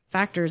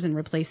factors in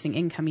replacing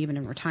income even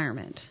in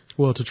retirement.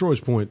 Well, to Troy's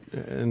point,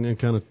 and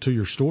kind of to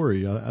your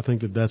story, I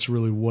think that's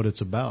really what it's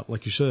about.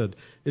 Like you said,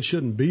 it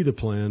shouldn't be the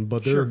plan,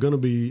 but there are going to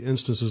be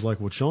instances like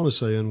what Sean is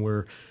saying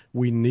where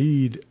we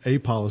need a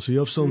policy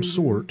of some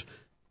sort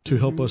to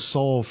help us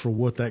solve for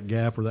what that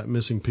gap or that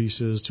missing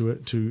piece is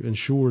to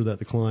ensure that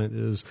the client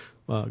is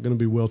going to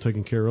be well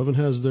taken care of and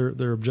has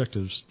their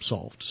objectives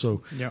solved.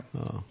 So,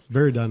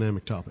 very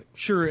dynamic topic.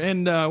 Sure,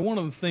 and one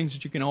of the things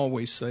that you can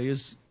always say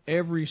is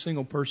every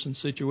single person's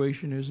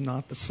situation is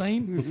not the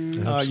same.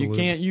 You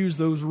can't use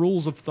those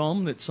rules of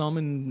thumb that some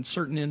in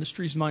certain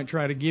industries might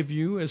try to give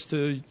you as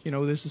to,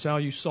 this is how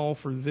you solve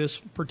for this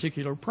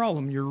particular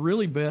problem. You're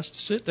really best to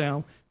sit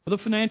down with a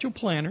financial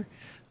planner,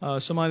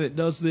 somebody that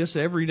does this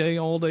every day,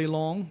 all day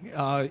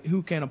long,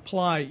 who can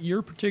apply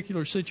your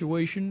particular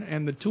situation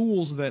and the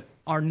tools that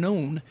are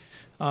known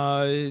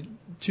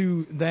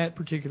to that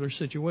particular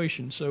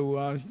situation.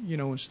 So,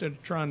 instead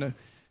of trying to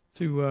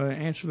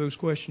answer those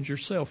questions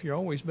yourself, you're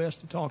always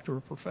best to talk to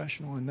a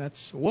professional, and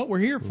that's what we're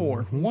here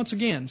for. Once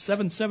again,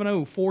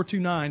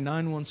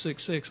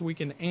 770-429-9166. We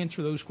can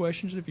answer those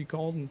questions if you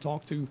called and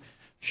talk to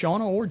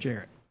Shauna or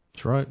Jarrett.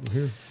 That's right. I'm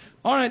here.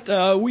 All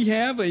right, we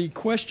have a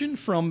question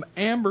from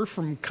Amber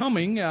from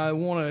Cumming. I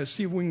want to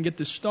see if we can get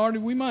this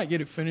started. We might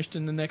get it finished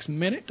in the next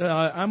minute.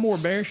 I'm more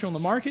bearish on the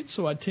market,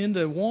 so I tend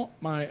to want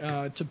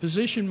to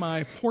position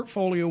my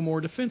portfolio more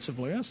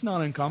defensively. That's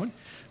not uncommon.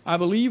 I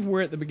believe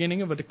we're at the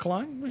beginning of a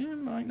decline. I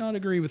might not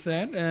agree with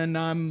that, and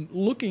I'm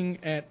looking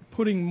at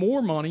putting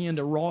more money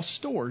into Ross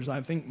Stores.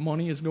 I think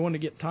money is going to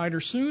get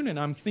tighter soon, and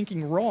I'm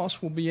thinking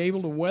Ross will be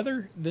able to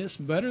weather this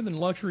better than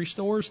luxury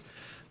stores.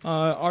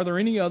 Are there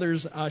any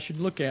others I should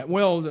look at?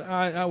 Well,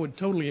 I would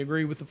totally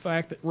agree with the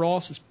fact that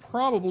Ross is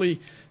probably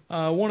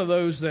one of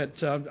those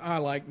that I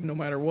like no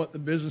matter what the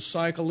business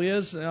cycle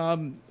is.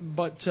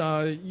 But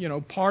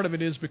part of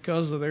it is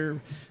because of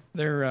their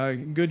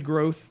good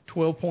growth,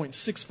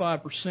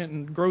 12.65%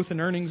 in growth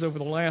in earnings over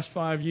the last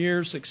 5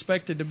 years,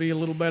 expected to be a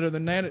little better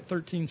than that at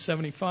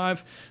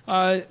 $13.75.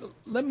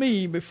 Let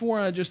me, before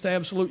I just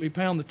absolutely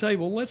pound the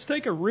table, let's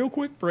take a real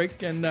quick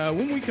break, and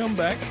when we come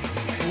back,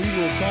 we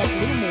will talk a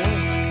little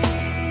more.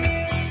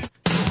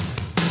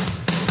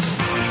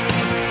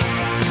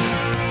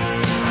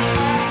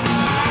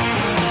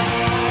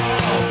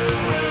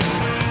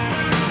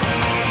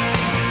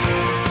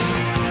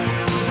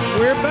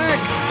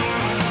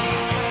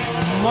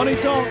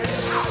 Money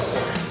Talks.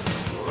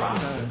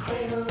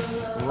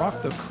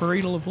 Rock the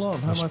cradle of love.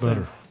 How That's about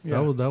better. that?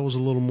 Yeah. That was a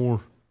little more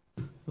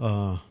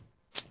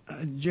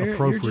Jared,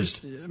 appropriate. you're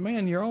just,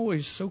 man, you're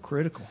always so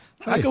critical.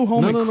 Hey, I go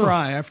home and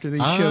cry after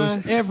these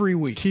shows every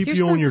week. Keep you're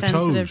you on so your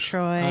sensitive, toes.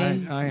 Troy.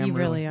 I am you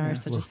really are yeah.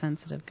 such a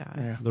sensitive guy.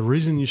 Yeah. The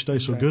reason you stay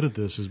so good at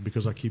this is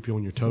because I keep you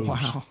on your toes.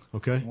 Wow.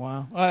 Okay?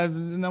 Wow.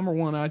 Number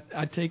one,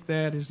 I take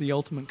that as the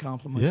ultimate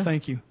compliment. Yeah.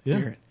 Thank you, Yeah.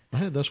 Jared.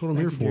 That's what I'm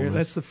here for. Jared. Man.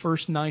 That's the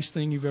first nice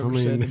thing you've ever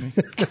said to me.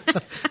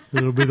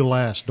 It'll be the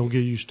last. Don't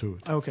get used to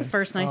it. Okay. It's the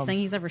first nice thing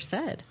he's ever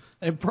said.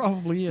 It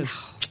probably is.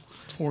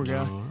 Poor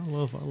guy. No, I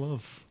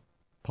love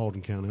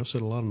Paulding County. I've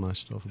said a lot of nice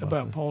stuff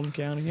about Paulding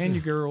County and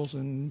your girls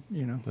and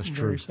That's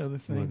various true. other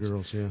things. My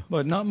girls, yeah.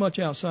 But not much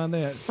outside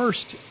that.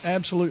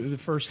 Absolutely the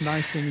first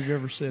nice thing you've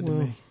ever said to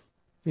me.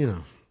 You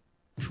know,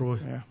 Troy.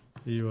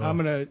 Yeah. I'm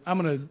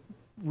gonna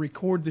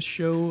record the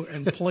show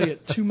and play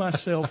it to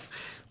myself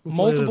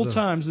multiple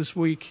times this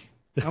week.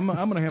 I'm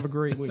gonna have a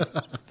great week.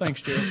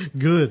 Thanks, Jared.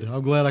 Good.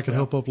 I'm glad I could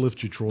help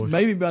uplift you, Troy.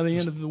 Maybe by the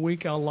end of the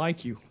week I'll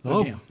like you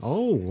again.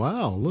 Oh,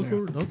 wow. Look,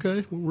 we're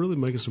really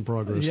making some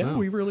progress now. Yeah,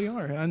 we really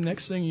are. And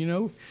next thing you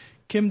know,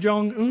 Kim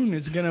Jong-un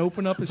is going to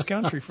open up his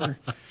country for.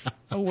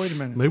 Oh, wait a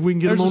minute. Maybe we can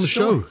get him on the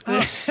show.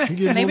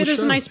 Maybe there's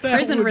a nice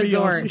prison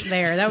resort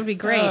there. That would be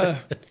great.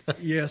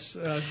 Yes,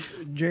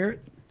 Jared.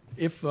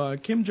 If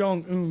Kim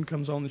Jong-un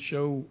comes on the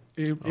show,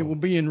 it will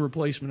be in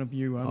replacement of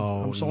you.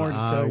 I'm sorry to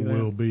tell you that.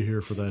 I will be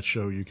here for that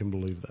show. You can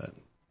believe that.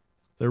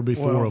 There'll be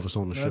four of us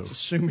on the show. That's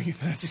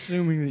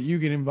assuming that you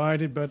get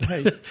invited. But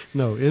hey,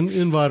 no,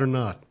 invite or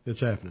not, it's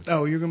happening.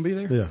 Oh, you're going to be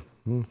there? Yeah.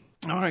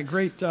 All right,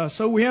 great.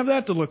 So we have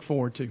that to look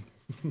forward to.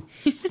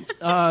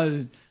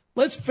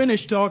 Let's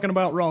finish talking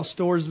about Ross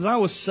Stores. As I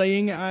was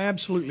saying, I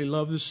absolutely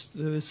love this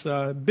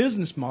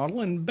business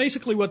model. And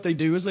basically what they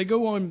do is they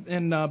go on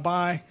and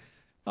buy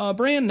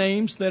brand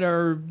names that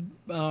are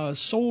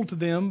sold to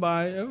them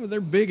by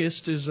their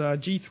biggest is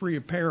G3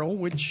 Apparel,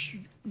 which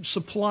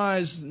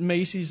supplies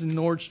Macy's and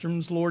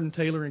Nordstrom's, Lord &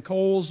 Taylor and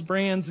Kohl's.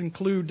 Brands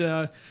include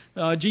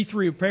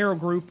G3 Apparel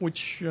Group,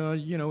 which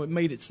it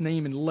made its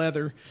name in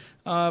leather.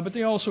 But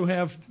they also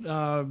have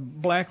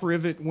Black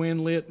Rivet,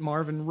 Winlet,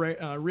 Marvin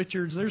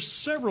Richards. There's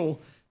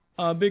several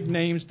big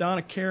names: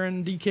 Donna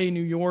Karan, DK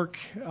New York,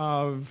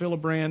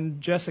 Villa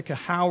Jessica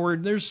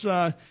Howard. There's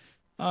so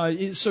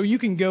you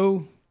can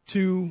go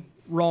to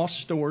Ross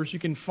Stores. You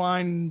can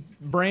find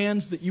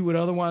brands that you would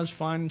otherwise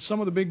find in some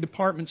of the big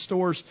department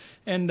stores,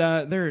 and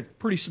they're at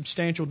pretty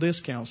substantial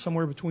discounts,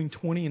 somewhere between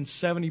 20 and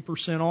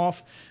 70%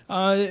 off.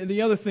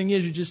 The other thing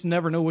is you just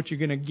never know what you're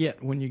going to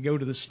get when you go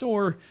to the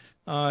store.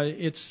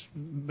 It's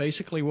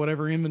basically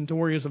whatever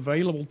inventory is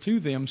available to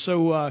them.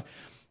 So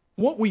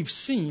what we've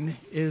seen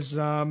is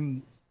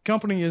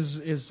company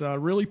is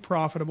really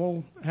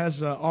profitable,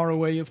 has a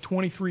ROA of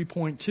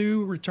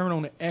 23.2, return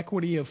on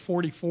equity of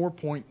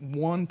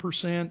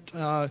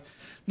 44.1%,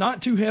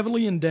 not too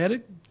heavily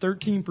indebted,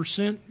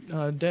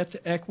 13% debt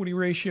to equity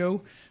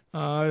ratio,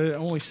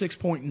 only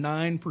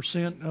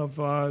 6.9% of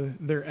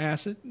their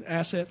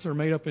assets are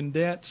made up in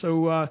debt.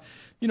 So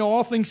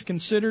all things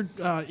considered,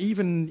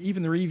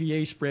 even their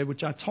EVA spread,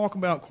 which I talk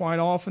about quite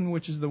often,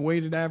 which is the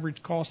weighted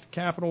average cost of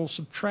capital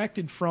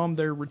subtracted from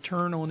their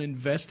return on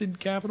invested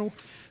capital,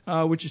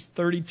 which is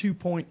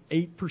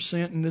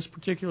 32.8% in this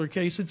particular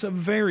case. It's a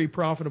very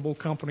profitable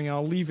company.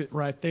 I'll leave it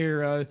right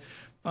there.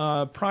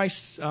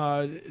 Price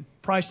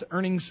to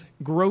earnings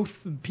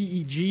growth,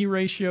 PEG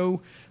ratio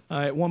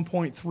at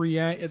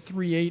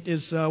 1.38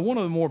 is one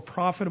of the more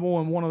profitable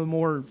and one of the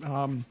more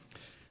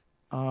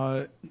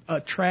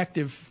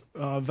attractive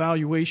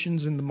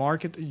valuations in the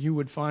market that you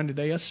would find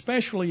today,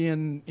 especially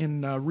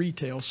in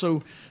retail.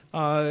 So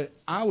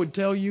I would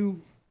tell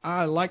you,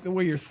 I like the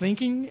way you're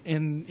thinking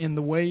in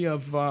the way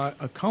of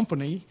a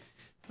company,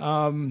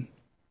 but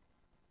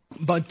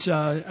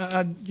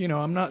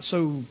I'm not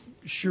so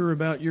sure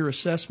about your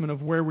assessment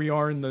of where we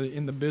are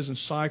in the business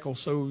cycle.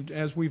 So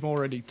as we've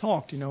already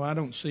talked, I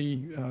don't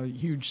see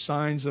huge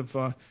signs of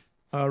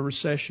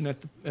recession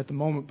at the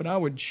moment, but I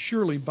would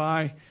surely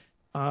buy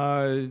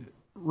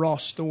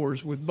Ross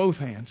Stores with both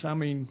hands. I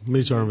mean,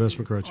 meets our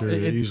investment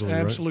criteria easily,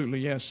 absolutely,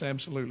 right? Yes,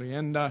 absolutely.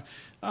 And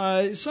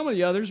some of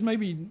the others,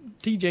 maybe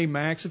TJ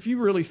Maxx, if you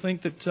really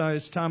think that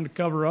it's time to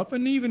cover up,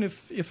 and even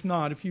if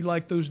not, if you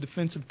like those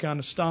defensive kind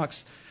of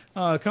stocks,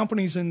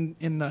 companies in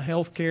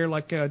healthcare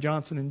like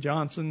Johnson &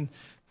 Johnson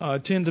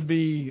tend to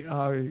be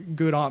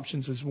good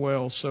options as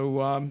well.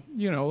 So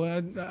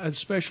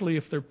especially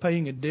if they're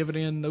paying a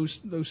dividend,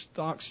 those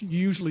stocks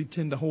usually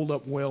tend to hold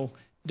up well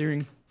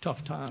during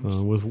tough times.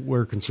 With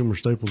where consumer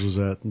staples is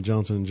at,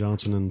 Johnson &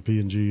 Johnson and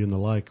P&G and the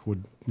like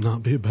would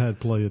not be a bad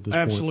play at this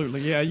point.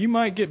 Absolutely, yeah. You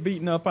might get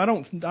beaten up. I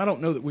don't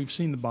know that we've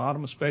seen the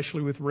bottom,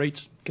 especially with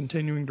rates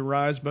continuing to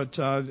rise, but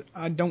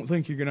I don't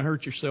think you're going to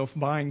hurt yourself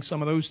buying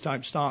some of those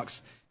type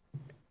stocks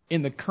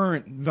in the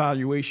current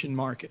valuation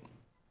market.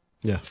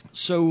 Yeah.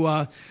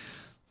 So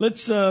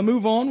Let's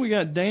move on. We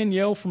got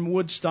Danielle from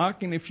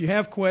Woodstock, and if you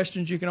have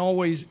questions, you can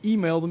always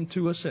email them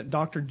to us at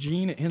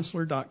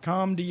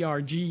drgene@hensler.com,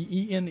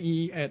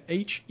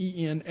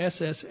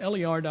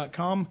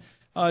 drgene@henssler.com.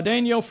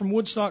 Danielle from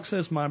Woodstock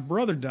says, my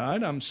brother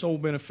died. I'm sole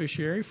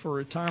beneficiary for a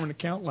retirement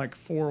account like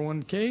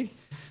 401k.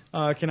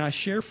 Can I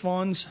share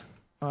funds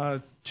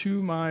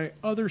to my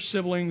other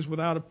siblings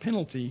without a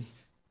penalty?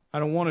 I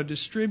don't want to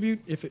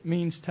distribute if it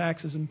means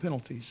taxes and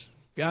penalties.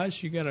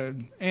 Guys, you got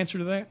an answer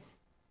to that?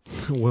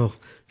 Well,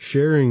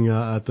 sharing,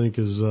 I think,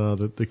 is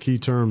the key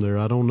term there.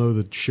 I don't know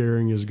that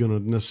sharing is going to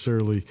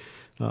necessarily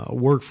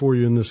work for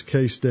you in this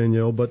case,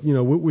 Danielle. But,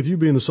 with you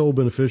being the sole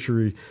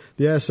beneficiary,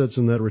 the assets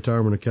in that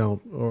retirement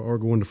account are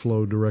going to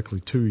flow directly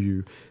to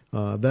you.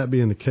 That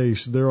being the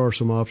case, there are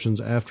some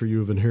options after you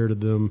have inherited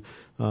them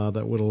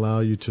that would allow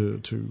you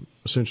to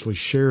essentially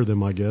share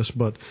them, I guess.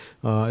 But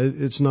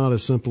it's not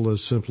as simple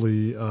as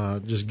simply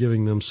just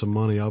giving them some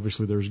money.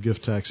 Obviously, there's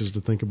gift taxes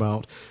to think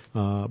about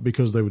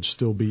because they would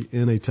still be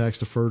in a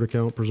tax-deferred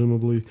account,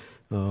 presumably.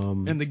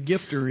 And the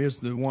gifter is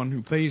the one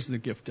who pays the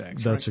gift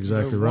tax. That's right?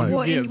 Exactly right.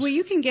 Well,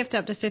 you can gift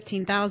up to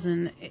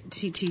 $15,000.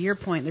 To your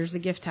point, there's a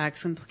gift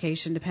tax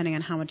implication depending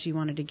on how much you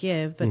wanted to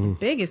give. But the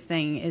biggest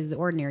thing is the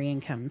ordinary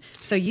income.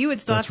 So you would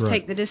still have to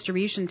take the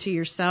distribution to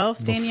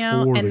yourself,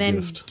 Danielle, and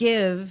then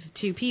give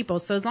to people.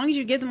 So as long as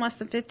you give them less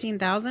than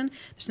 $15,000,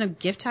 there's no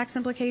gift tax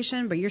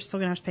implication, but you're still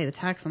going to have to pay the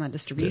tax on that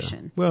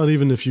distribution. Yeah. Well, and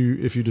even if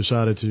you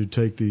decided to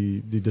take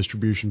the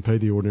distribution, pay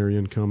the ordinary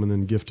income, and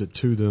then gift it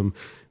to them,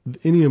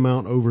 any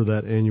amount over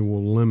that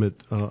annual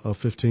limit of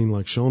 15,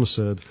 like Shauna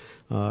said,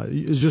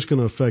 is just going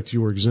to affect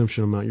your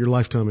exemption amount, your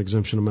lifetime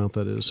exemption amount,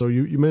 that is. So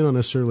you may not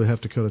necessarily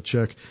have to cut a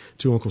check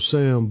to Uncle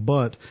Sam,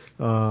 but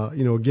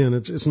again,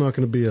 it's not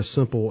going to be as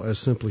simple as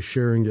simply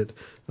sharing it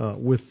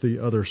with the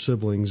other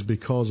siblings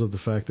because of the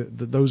fact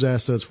that those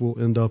assets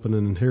will end up in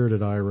an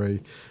inherited IRA,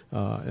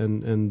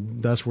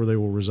 and that's where they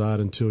will reside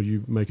until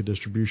you make a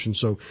distribution.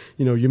 So,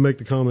 you make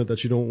the comment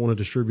that you don't want to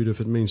distribute if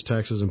it means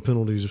taxes and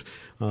penalties,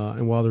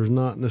 and while there's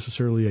not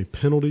necessarily a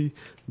penalty,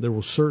 there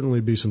will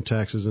certainly be some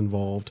taxes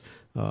involved.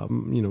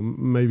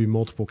 Maybe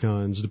multiple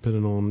kinds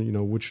depending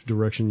on, which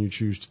direction you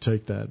choose to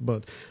take that.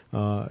 But,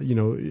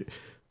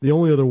 the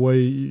only other way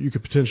you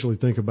could potentially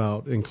think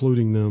about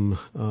including them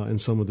in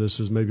some of this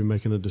is maybe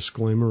making a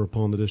disclaimer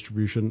upon the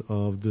distribution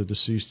of the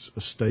deceased's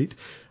estate.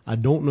 I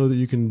don't know that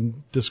you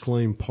can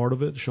disclaim part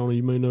of it. Shauna,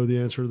 you may know the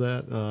answer to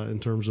that in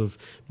terms of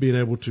being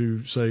able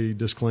to, say,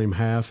 disclaim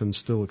half and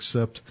still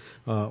accept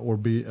or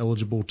be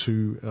eligible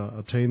to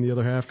obtain the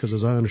other half, because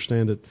as I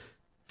understand it,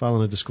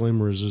 filing a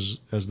disclaimer is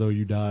as though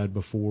you died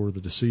before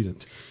the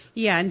decedent.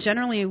 Yeah, and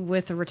generally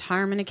with a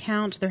retirement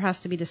account, there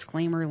has to be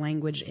disclaimer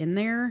language in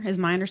there, is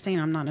my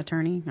understanding. I'm not an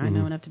attorney. I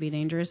know enough to be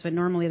dangerous, but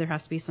normally there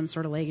has to be some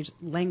sort of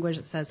language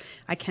that says,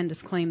 I can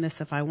disclaim this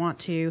if I want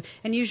to.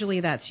 And usually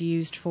that's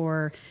used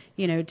for,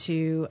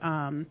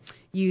 to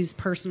use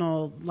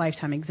personal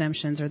lifetime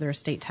exemptions or their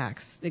estate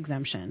tax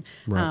exemption.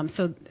 Right.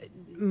 So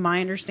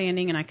my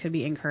understanding, and I could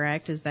be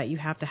incorrect, is that you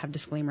have to have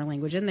disclaimer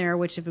language in there,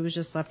 which if it was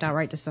just left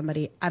outright to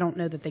somebody, I don't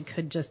know that they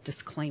could just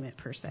disclaim it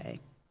per se.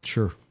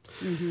 Sure.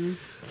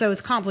 So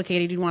it's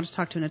complicated. You'd want to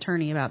talk to an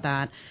attorney about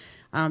that,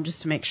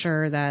 just to make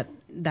sure that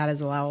that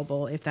is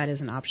allowable if that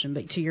is an option.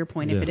 But to your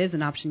point, if it is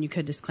an option, you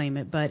could disclaim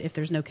it. But if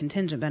there's no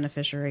contingent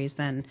beneficiaries,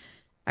 then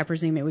I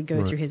presume it would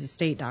go through his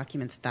estate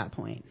documents at that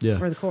point,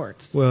 or the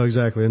courts. Well,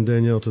 exactly. And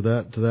Danielle, to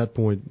that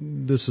point,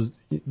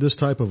 this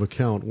type of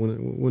account,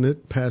 when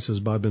it passes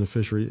by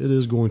beneficiary, it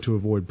is going to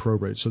avoid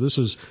probate. So this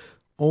is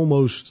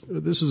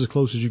as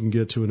close as you can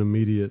get to an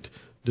immediate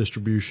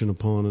distribution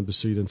upon a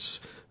decedent's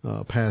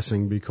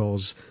passing,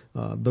 because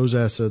those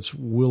assets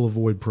will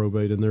avoid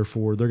probate, and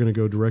therefore they're going to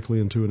go directly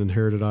into an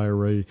inherited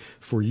IRA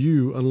for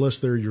you, unless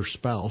they're your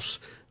spouse.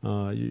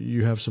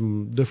 You have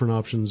some different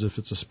options if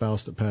it's a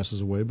spouse that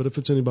passes away, but if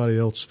it's anybody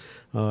else,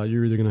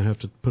 you're either going to have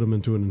to put them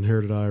into an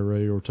inherited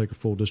IRA or take a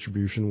full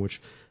distribution, which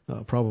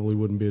probably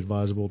wouldn't be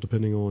advisable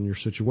depending on your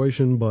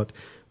situation, but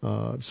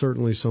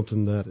certainly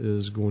something that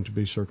is going to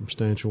be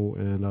circumstantial,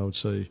 and I would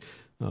say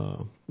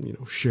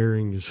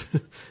sharing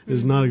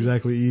is not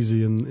exactly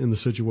easy in the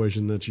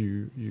situation that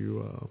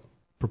you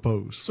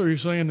propose. So you're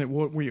saying that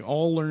what we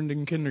all learned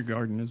in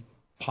kindergarten is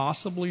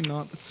possibly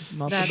not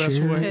the best way?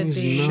 Sharing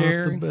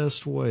Sharing, not the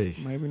best way.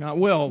 Maybe not.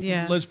 Well,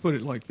 let's put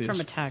it like this. From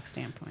a tax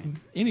standpoint.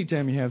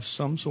 Anytime you have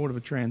some sort of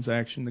a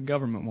transaction, the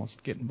government wants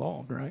to get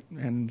involved, right?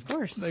 And of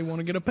course. They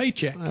want to get a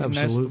paycheck. Absolutely. And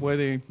that's the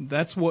way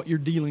that's what you're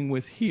dealing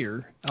with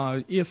here.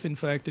 If, in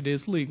fact, it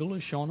is legal,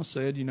 as Shauna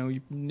said,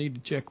 you need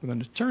to check with an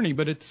attorney.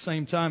 But at the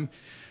same time,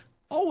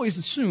 always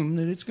assume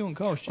that it's going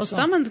to cost you something.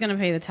 Well, someone's going to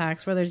pay the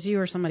tax, whether it's you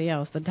or somebody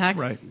else. The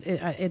tax,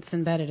 it's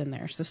embedded in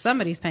there. So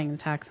somebody's paying the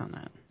tax on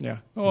that. Yeah.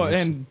 Oh,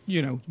 and,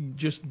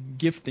 just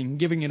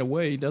giving it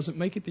away doesn't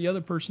make it the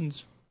other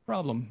person's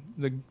problem.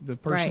 The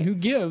person who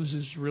gives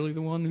is really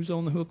the one who's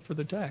on the hook for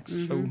the tax.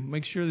 So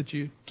make sure that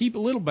you keep a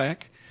little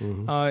back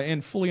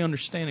and fully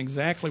understand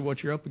exactly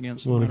what you're up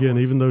against. Well, and again,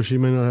 even though she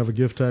may not have a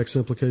gift tax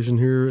implication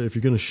here, if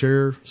you're going to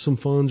share some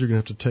funds, you're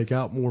going to have to take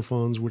out more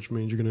funds, which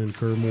means you're going to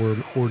incur more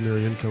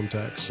ordinary income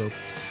tax. So.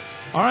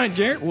 All right,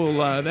 Jarrett.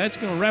 Well, that's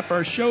going to wrap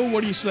our show.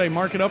 What do you say?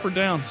 Mark it up or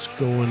down? It's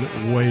going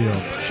way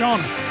up. Sean?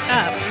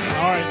 Up.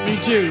 All right, me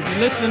too. You're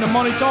listening to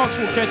Money Talks.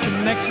 We'll catch you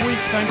next week.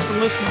 Thanks for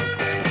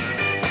listening.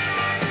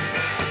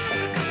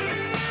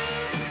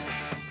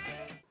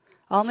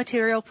 All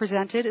material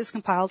presented is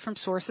compiled from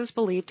sources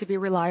believed to be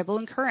reliable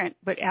and current,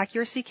 but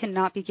accuracy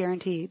cannot be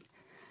guaranteed.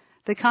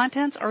 The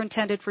contents are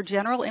intended for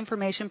general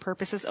information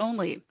purposes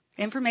only.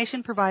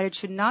 Information provided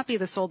should not be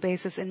the sole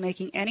basis in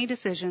making any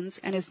decisions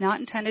and is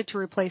not intended to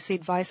replace the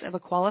advice of a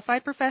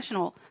qualified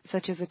professional,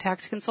 such as a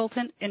tax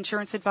consultant,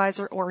 insurance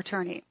advisor, or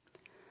attorney.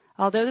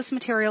 Although this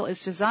material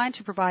is designed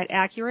to provide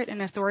accurate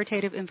and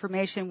authoritative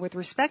information with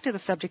respect to the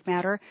subject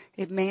matter,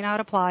 it may not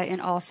apply in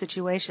all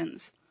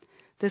situations.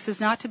 This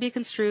is not to be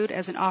construed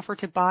as an offer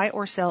to buy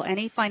or sell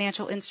any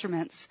financial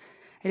instruments.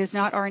 It is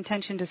not our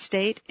intention to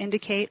state,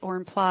 indicate, or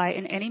imply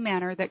in any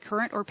manner that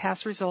current or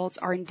past results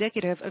are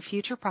indicative of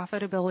future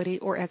profitability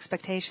or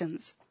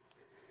expectations.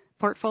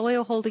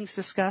 Portfolio holdings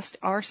discussed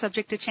are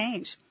subject to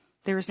change.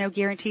 There is no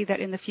guarantee that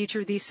in the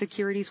future these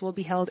securities will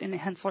be held in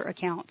Henssler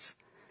accounts.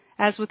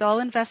 As with all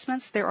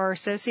investments, there are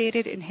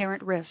associated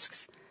inherent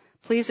risks.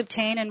 Please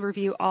obtain and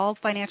review all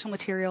financial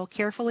material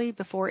carefully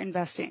before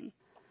investing.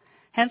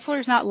 Henssler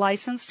is not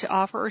licensed to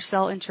offer or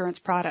sell insurance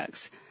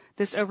products.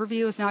 This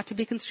overview is not to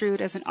be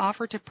construed as an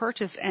offer to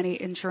purchase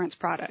any insurance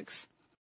products.